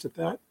the best at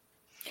that.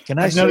 Can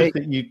I say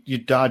that you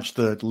dodged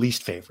the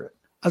least favorite?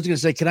 I was going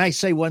to say, can I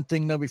say one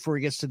thing though before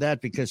he gets to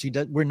that? Because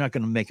we're not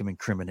going to make him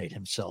incriminate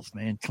himself,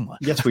 man. Come on.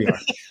 Yes, we are.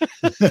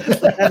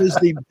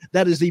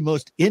 that is the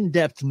most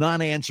in-depth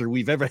non-answer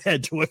we've ever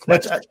had to a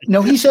question.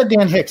 No, he said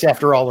Dan Hicks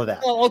after all of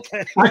that. Oh,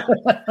 okay.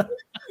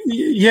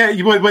 Yeah,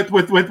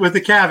 with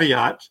the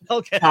caveat.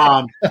 Okay.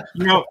 I'll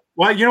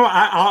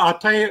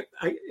tell you,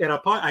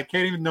 I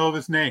can't even know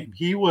his name.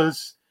 He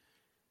was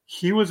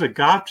a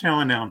Golf Channel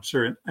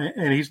announcer,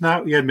 and he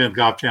hadn't been with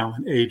Golf Channel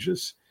in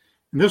ages.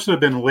 And this would have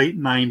been late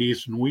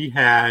 90s when we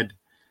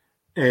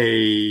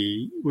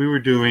were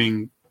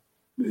doing,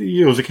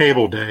 it was a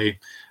cable day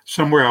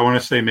somewhere. I want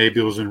to say maybe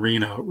it was in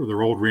Reno, where the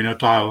old Reno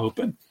Tile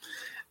Open.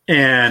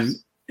 And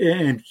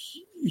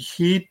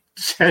he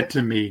said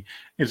to me,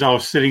 as I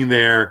was sitting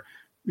there,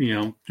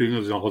 doing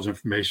all his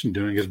information,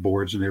 doing his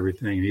boards and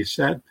everything, and he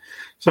said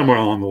somewhere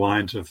along the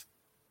lines of,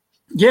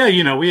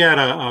 yeah, we had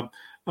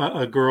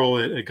a girl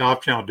at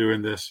Golf Channel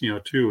doing this, too,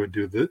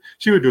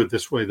 she would do it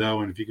this way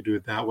though. And if you could do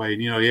it that way,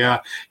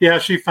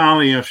 and she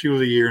finally, she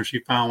was a year and she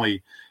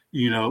finally,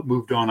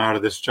 moved on out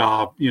of this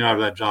job, out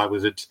of that job,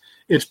 because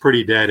it's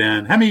pretty dead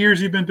end. How many years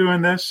have you been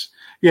doing this?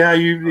 Yeah.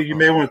 You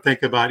may want to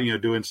think about,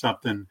 doing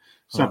something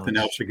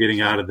else or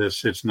getting out of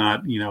this. It's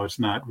not, it's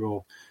not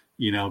real,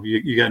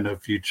 you got no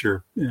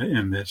future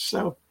in this.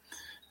 So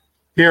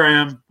here I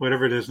am,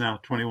 whatever it is now,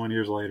 21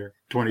 years later,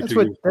 22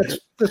 years later.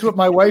 That's what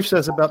my wife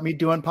says about me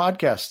doing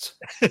podcasts.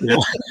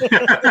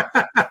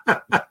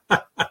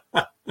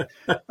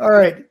 All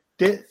right.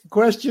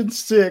 Question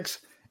 6.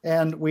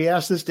 And we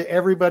ask this to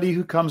everybody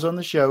who comes on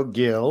the show.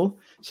 Gil,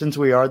 since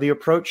we are the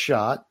approach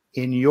shot,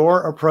 in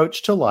your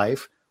approach to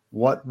life,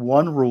 what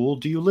one rule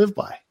do you live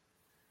by?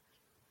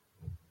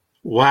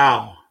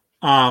 Wow.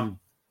 All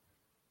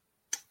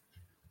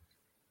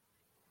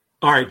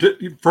right.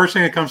 First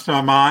thing that comes to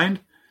my mind,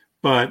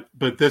 but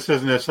this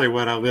isn't necessarily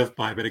what I live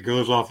by, but it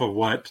goes off of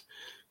what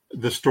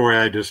the story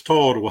I just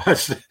told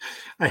was.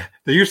 There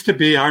used to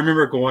be, I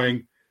remember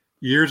going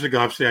years ago,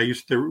 obviously I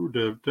used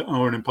to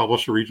own and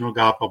publish a regional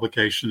golf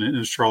publication in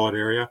the Charlotte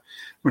area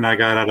when I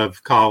got out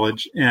of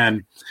college.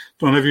 And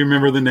don't know if you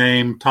remember the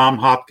name Tom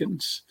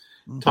Hopkins.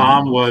 Mm-hmm.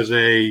 Tom was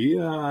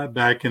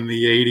back in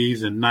the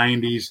 80s and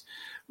 90s,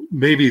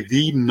 maybe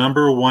the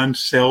number one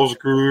sales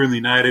guru in the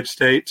United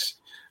States.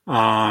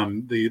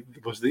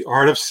 The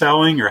art of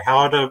selling, or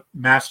how to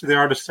master the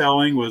art of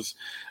selling,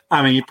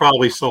 he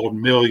probably sold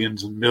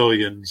millions and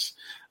millions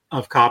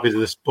of copies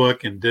of this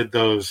book and did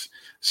those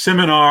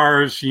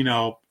seminars,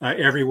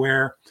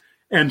 everywhere.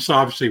 And so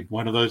obviously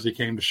one of those, he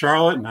came to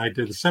Charlotte and I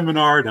did a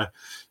seminar to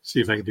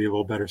see if I could be a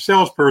little better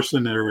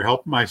salesperson or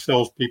help my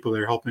salespeople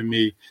that are helping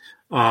me,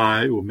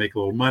 it will make a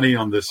little money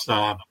on this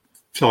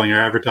selling your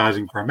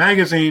advertising for a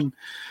magazine.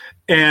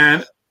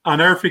 And I'll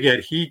never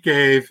forget, he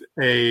gave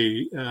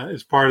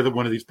as part of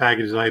one of these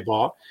packages I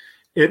bought,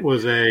 it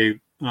was a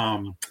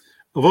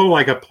little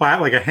like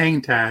a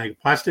hang tag,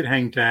 plastic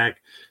hang tag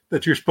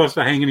that you're supposed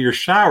to hang in your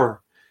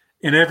shower.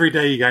 And every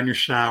day you got in your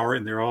shower,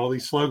 and there are all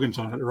these slogans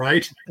on it,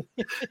 right?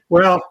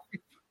 Well,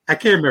 I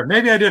can't remember.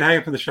 Maybe I did hang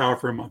up in the shower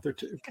for a month or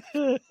two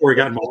before it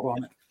got mold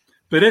on it.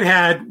 But it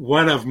had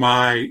one of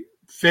my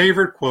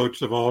favorite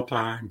quotes of all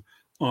time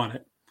on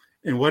it.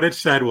 And what it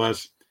said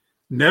was,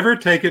 never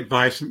take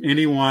advice from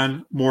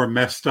anyone more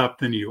messed up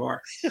than you are.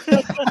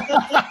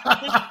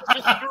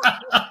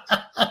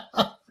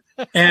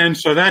 And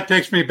so that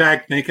takes me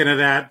back thinking of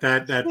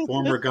that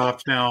former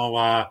Golf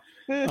Channel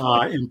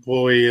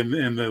employee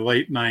in the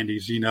late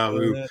 90s,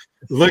 who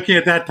looking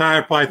at that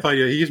time, I probably thought,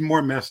 he's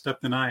more messed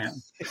up than I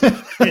am. So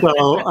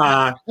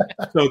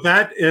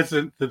that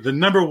isn't the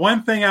number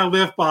one thing I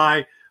live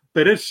by,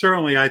 but it's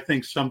certainly, I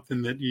think,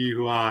 something that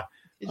you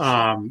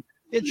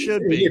it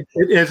should be.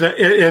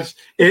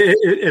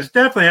 It's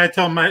definitely, I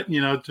tell my,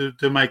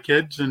 to my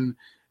kids and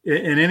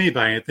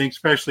anybody, I think,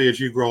 especially as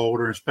you grow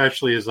older,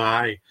 especially as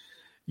I,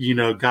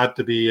 got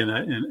to be in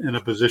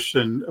a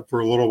position for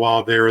a little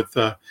while there at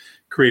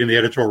creating the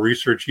editorial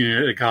research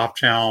unit at Golf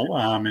Channel,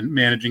 and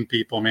managing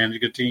people,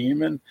 managing a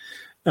team. And,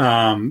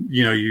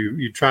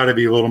 you try to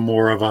be a little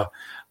more of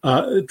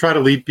try to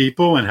lead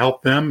people and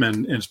help them.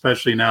 And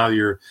especially now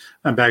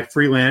I'm back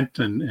freelance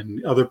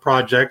and other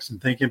projects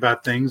and thinking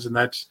about things. And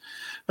that's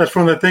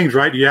one of the things,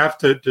 right? You have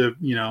to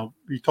you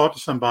talk to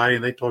somebody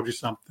and they told you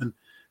something.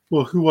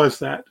 Well, who was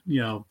that?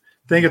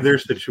 Think of their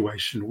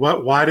situation.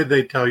 Why did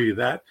they tell you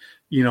that?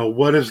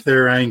 What is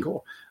their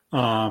angle?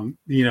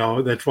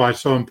 That's why it's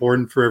so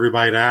important for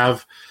everybody to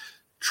have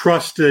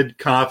trusted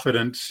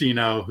confidence,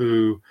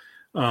 who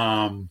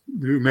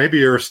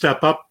maybe are a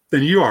step up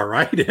than you are,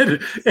 right?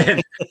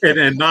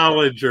 and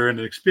knowledge or an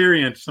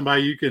experience,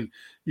 somebody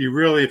you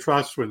really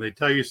trust when they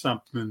tell you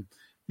something,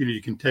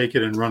 you can take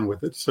it and run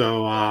with it.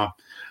 So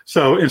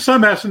in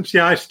some essence,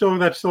 that's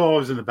still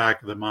always in the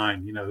back of the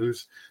mind,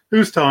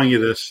 who's telling you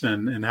this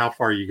and how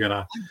far are you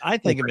gonna. I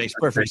think it makes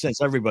perfect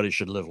sense. Everybody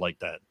should live like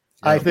that.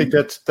 I think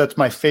that's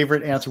my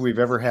favorite answer we've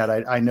ever had.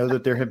 I know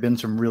that there have been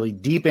some really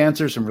deep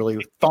answers, some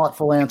really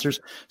thoughtful answers,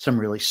 some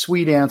really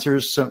sweet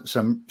answers,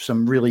 some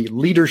really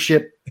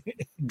leadership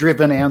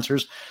driven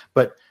answers,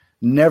 but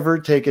never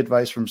take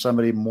advice from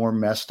somebody more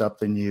messed up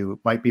than you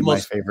might be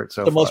my favorite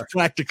so far. The most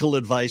practical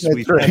advice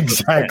we've had.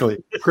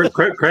 Exactly.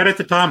 Credit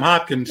to Tom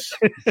Hopkins.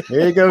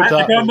 There you go,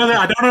 Tom.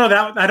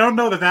 I don't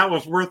know that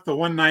was worth the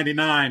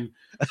 $199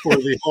 for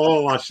the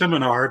whole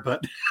seminar,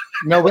 but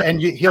no,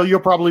 and you'll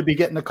probably be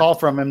getting a call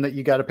from him that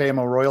you got to pay him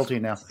a royalty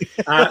now.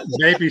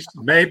 Maybe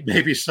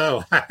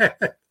so.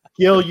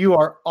 Gil, you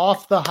are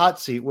off the hot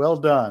seat. Well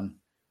done.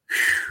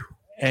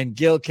 And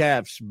Gil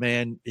Capps,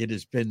 man, it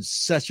has been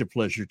such a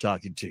pleasure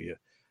talking to you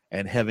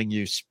and having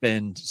you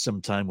spend some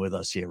time with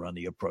us here on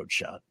The Approach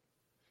Shot.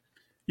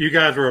 You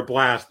guys were a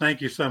blast. Thank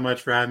you so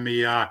much for having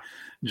me.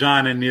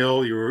 John and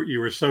Neil, you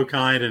were so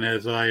kind. And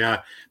as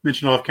I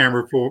mentioned off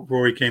camera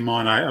before we came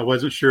on, I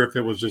wasn't sure if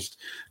it was just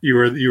you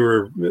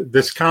were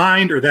this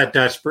kind or that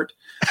desperate.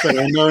 But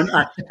I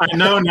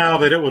know now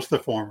that it was the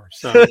former.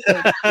 So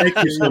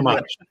thank you so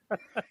much.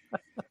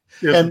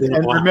 And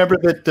remember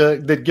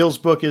that Gil's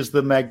book is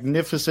The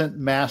Magnificent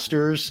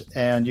Masters,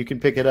 and you can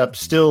pick it up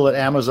still at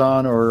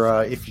Amazon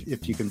or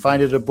if you can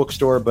find it at a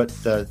bookstore, but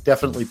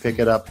definitely pick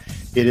it up.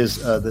 It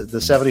is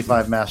the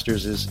 75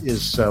 Masters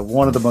is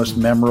one of the most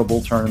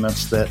memorable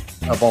tournaments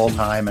of all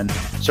time, and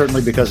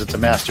certainly because it's a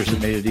Masters,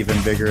 it made it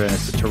even bigger, and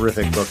it's a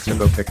terrific book, so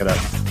go pick it up.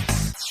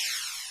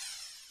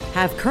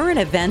 Have current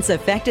events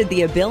affected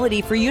the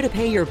ability for you to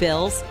pay your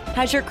bills?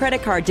 Has your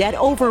credit card debt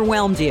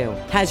overwhelmed you?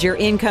 Has your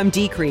income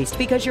decreased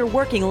because you're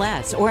working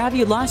less, or have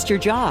you lost your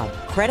job?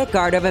 Credit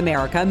Card of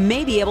America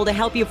may be able to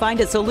help you find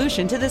a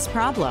solution to this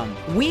problem.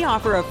 We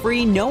offer a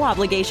free,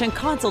 no-obligation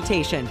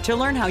consultation to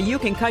learn how you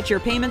can cut your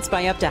payments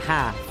by up to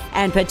half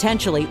and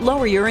potentially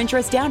lower your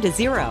interest down to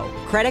zero.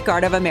 Credit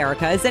Card of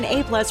America is an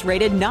A+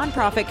 rated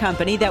nonprofit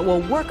company that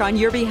will work on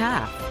your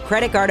behalf.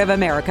 Credit Card of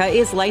America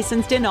is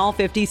licensed in all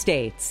 50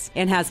 states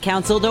and has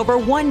counseled over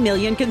 1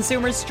 million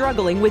consumers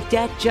struggling with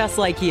debt just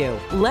like you.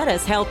 Let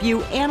us help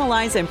you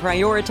analyze and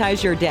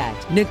prioritize your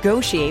debt,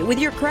 negotiate with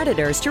your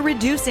creditors to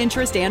reduce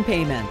interest and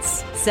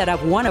payments, set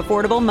up one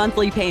affordable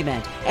monthly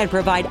payment, and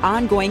provide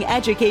ongoing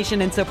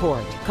education and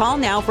support. Call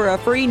now for a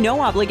free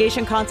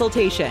no-obligation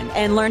consultation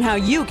and learn how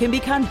you can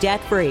become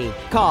debt-free.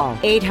 Call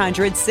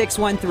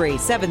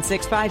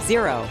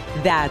 800-613-7650.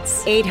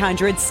 That's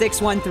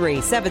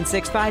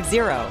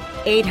 800-613-7650.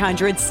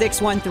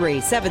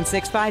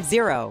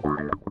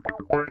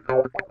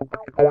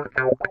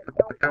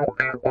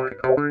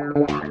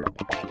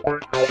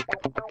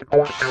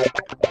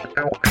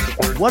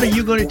 What are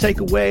you going to take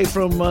away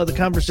from the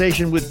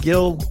conversation with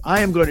Gil?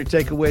 I am going to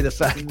take away the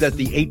fact that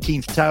the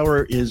 18th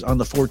tower is on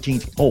the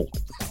 14th pole.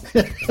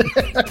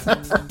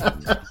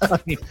 I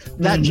mean,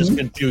 that just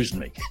confused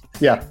me.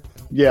 Yeah.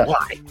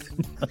 Why?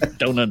 I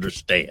don't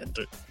understand.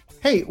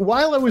 Hey,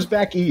 while I was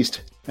back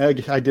east, I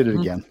did it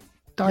again.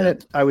 Darn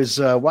it. I was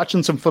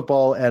watching some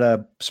football at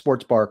a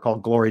sports bar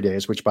called Glory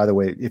Days, which, by the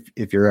way,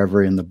 if you're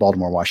ever in the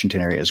Baltimore,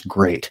 Washington area, is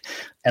great.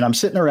 And I'm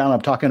sitting around,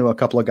 I'm talking to a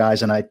couple of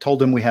guys, and I told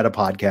them we had a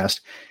podcast.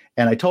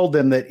 And I told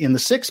them that in the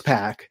six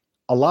pack,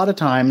 a lot of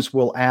times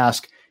we'll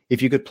ask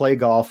if you could play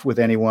golf with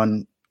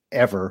anyone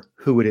ever,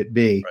 who would it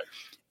be?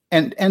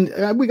 Right.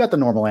 And we got the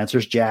normal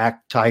answers,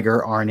 Jack,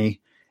 Tiger, Arnie.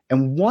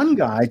 And one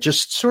guy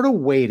just sort of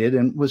waited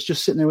and was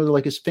just sitting there with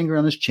like his finger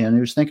on his chin. And he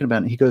was thinking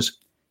about it. He goes,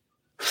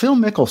 Phil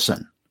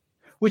Mickelson,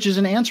 which is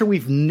an answer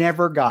we've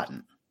never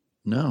gotten.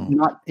 No.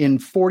 Not in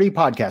 40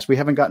 podcasts. We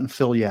haven't gotten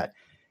Phil yet.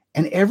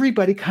 And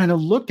everybody kind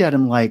of looked at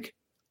him like,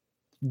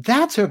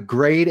 that's a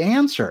great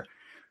answer.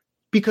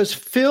 Because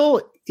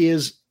Phil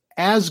is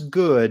as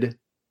good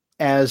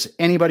as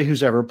anybody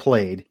who's ever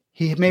played.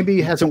 He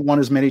maybe hasn't won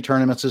as many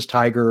tournaments as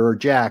Tiger or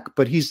Jack,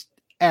 but he's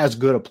as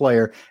good a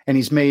player, and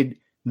he's made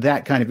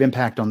that kind of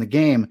impact on the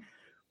game.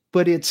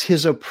 But it's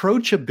his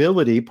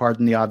approachability,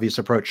 pardon the obvious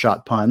approach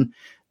shot pun,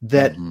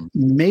 that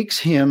makes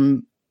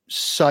him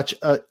such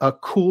a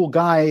cool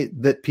guy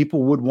that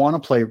people would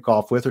want to play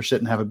golf with or sit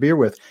and have a beer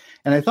with.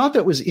 And I thought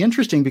that was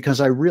interesting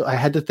because I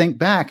had to think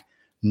back.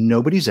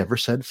 Nobody's ever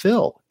said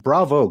Phil.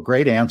 Bravo.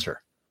 Great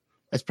answer.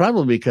 That's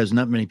probably because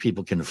not many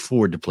people can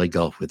afford to play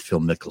golf with Phil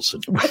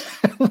Mickelson.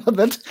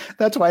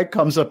 That's why it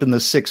comes up in the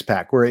six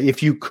pack, where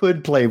if you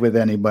could play with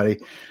anybody.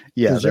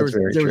 Yeah, there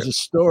was a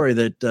story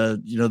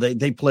that,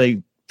 they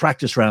play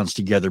practice rounds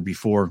together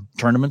before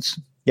tournaments.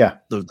 Yeah.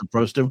 The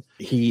pros do.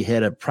 He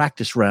had a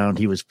practice round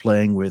he was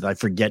playing with, I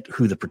forget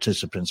who the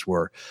participants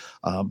were,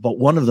 but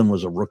one of them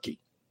was a rookie.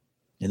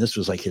 And this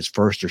was like his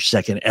first or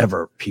second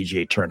ever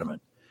PGA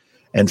tournament.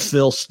 And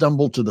Phil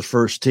stumbled to the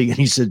first tee and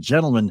he said,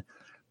 gentlemen,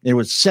 it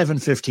was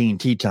 7:15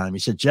 tee time. He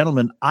said,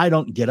 gentlemen, I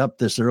don't get up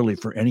this early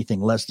for anything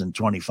less than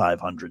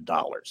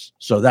 $2,500.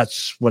 So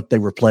that's what they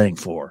were playing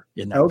for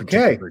in that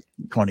particular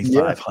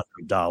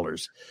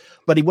 $2,500.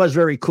 But he was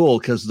very cool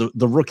because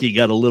the rookie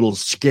got a little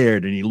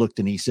scared and he looked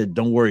and he said,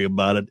 don't worry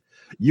about it.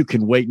 You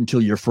can wait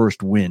until your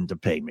first win to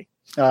pay me.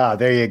 Ah,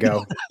 there you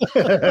go.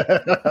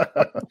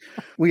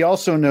 We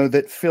also know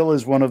that Phil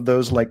is one of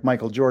those like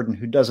Michael Jordan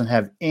who doesn't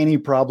have any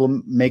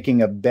problem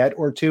making a bet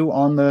or two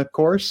on the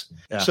course.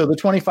 Yeah. So the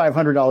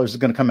 $2,500 is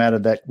going to come out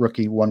of that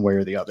rookie one way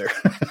or the other.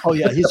 Oh,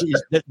 yeah.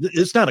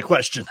 It's not a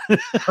question.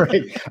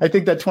 Right. I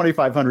think that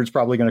 $2,500 is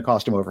probably going to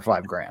cost him over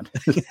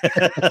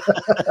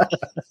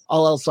 $5,000.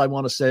 All else I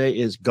want to say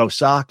is go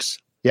Sox.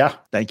 Yeah.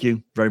 Thank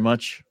you very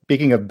much.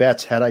 Speaking of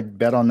bets, had I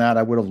bet on that,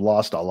 I would have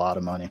lost a lot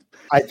of money.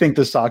 I think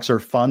the Sox are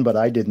fun, but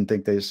I didn't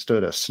think they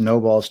stood a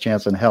snowball's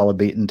chance in hell of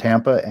beating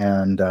Tampa.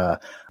 And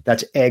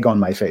that's egg on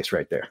my face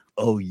right there.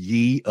 Oh,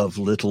 ye of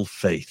little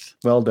faith.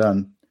 Well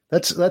done.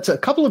 That's a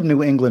couple of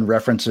New England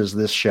references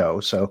this show.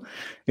 So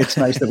it's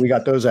nice that we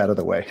got those out of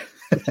the way.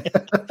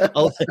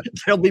 Oh,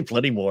 there'll be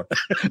plenty more.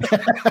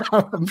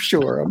 I'm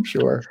sure.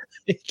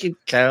 You can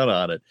count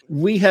on it.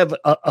 We have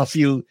a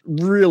few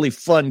really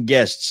fun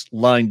guests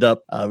lined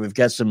up. We've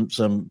got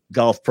some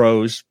golf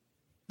pros.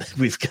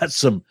 We've got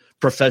some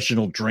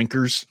professional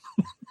drinkers.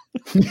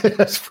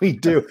 Yes, we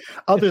do.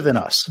 Other than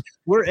us.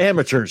 We're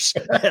amateurs.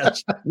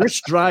 Yes, we're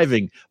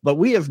striving, but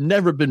we have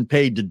never been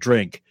paid to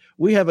drink.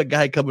 We have a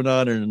guy coming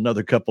on in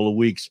another couple of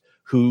weeks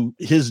who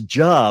his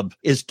job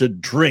is to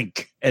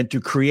drink and to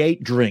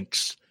create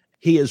drinks.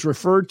 He is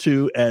referred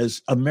to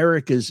as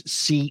America's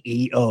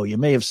CEO. You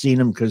may have seen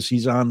him because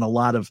he's on a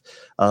lot of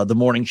the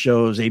morning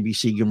shows,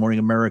 ABC, Good Morning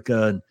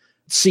America. And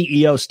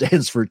CEO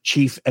stands for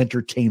Chief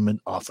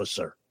Entertainment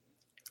Officer.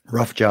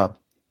 Rough job.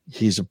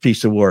 He's a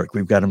piece of work.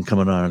 We've got him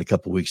coming on in a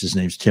couple of weeks. His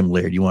name's Tim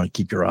Laird. You want to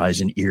keep your eyes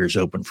and ears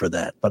open for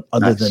that. But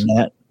other than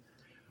that,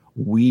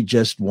 we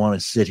just want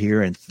to sit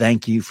here and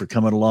thank you for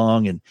coming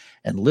along and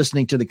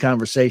listening to the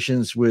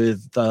conversations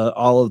with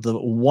all of the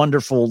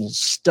wonderful,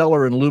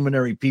 stellar, and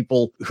luminary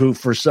people who,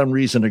 for some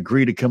reason,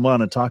 agree to come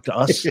on and talk to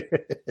us.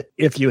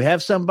 If you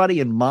have somebody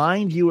in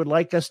mind you would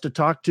like us to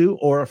talk to,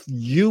 or if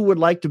you would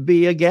like to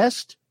be a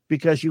guest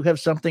because you have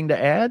something to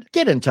add,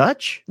 get in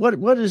touch.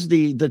 What is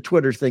the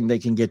Twitter thing they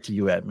can get to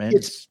you at, man?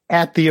 It's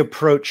at The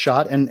Approach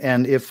Shot.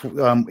 And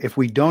if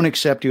we don't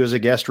accept you as a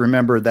guest,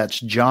 remember that's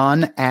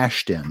John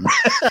Ashton.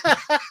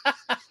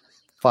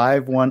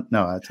 5-1.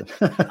 No, that's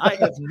I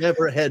have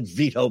never had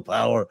veto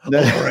power.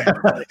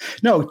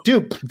 No,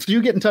 do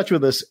get in touch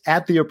with us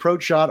at The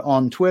Approach Shot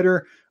on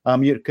Twitter.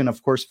 You can,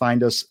 of course,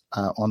 find us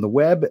on the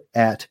web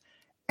at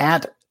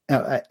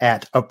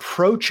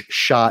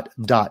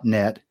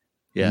approachshot.net.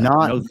 Yeah,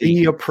 not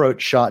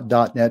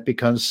theapproachshot.net,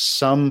 because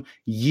some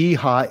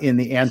yeehaw in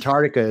the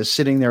Antarctica is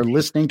sitting there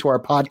listening to our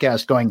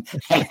podcast going,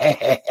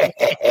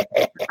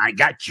 I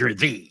got your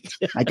thee.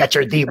 I got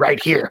your thee right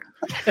here.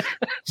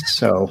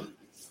 So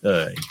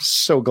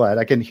glad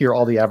I can hear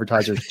all the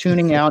advertisers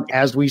tuning out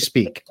as we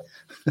speak.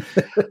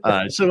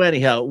 So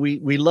anyhow,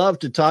 we love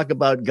to talk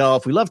about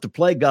golf. We love to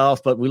play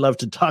golf, but we love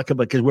to talk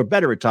about, because we're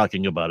better at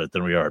talking about it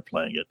than we are at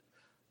playing it.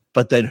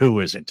 But then who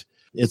isn't?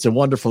 It's a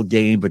wonderful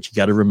game, but you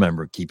got to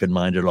remember, keep in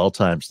mind at all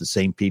times, the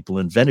same people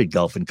invented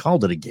golf and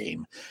called it a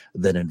game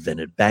that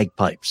invented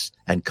bagpipes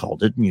and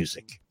called it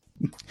music.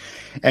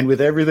 And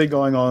with everything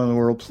going on in the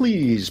world,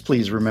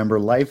 please remember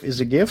life is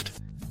a gift,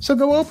 so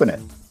go open it.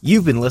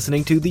 You've been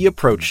listening to The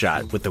Approach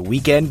Shot with the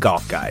Weekend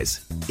Golf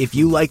Guys. If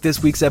you like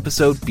this week's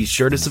episode, be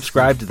sure to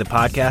subscribe to the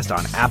podcast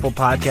on Apple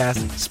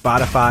Podcasts,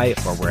 Spotify,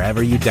 or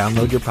wherever you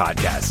download your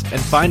podcasts.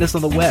 And find us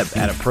on the web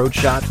at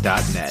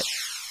approachshot.net.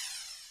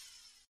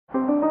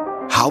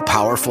 How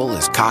powerful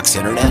is Cox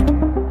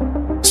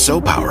Internet?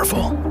 So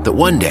powerful that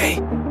one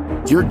day,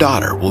 your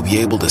daughter will be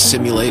able to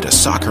simulate a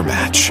soccer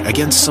match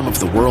against some of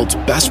the world's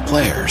best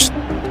players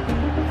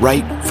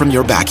right from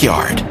your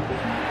backyard.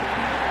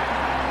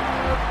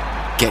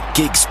 Get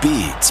gig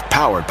speeds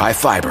powered by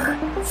fiber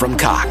from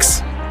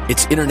Cox.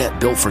 It's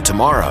internet built for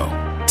tomorrow,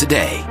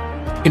 today.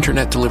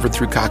 Internet delivered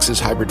through Cox's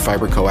hybrid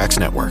fiber coax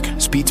network.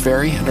 Speeds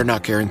vary and are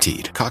not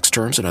guaranteed. Cox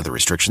terms and other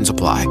restrictions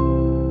apply.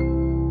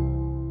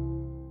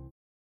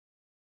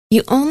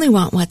 You only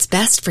want what's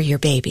best for your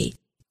baby.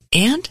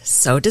 And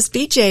so does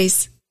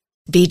BJ's.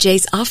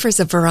 BJ's offers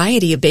a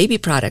variety of baby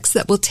products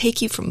that will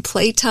take you from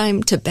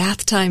playtime to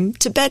bath time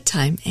to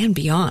bedtime and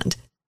beyond.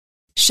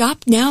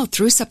 Shop now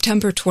through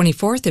September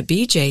 24th at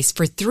BJ's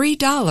for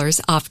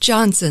 $3 off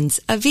Johnson's,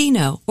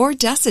 Aveeno, or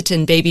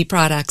Desitin baby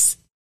products.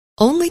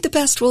 Only the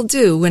best will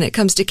do when it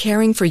comes to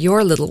caring for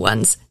your little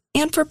ones,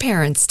 and for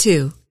parents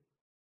too.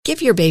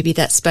 Give your baby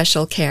that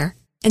special care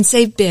and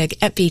save big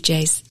at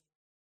BJ's.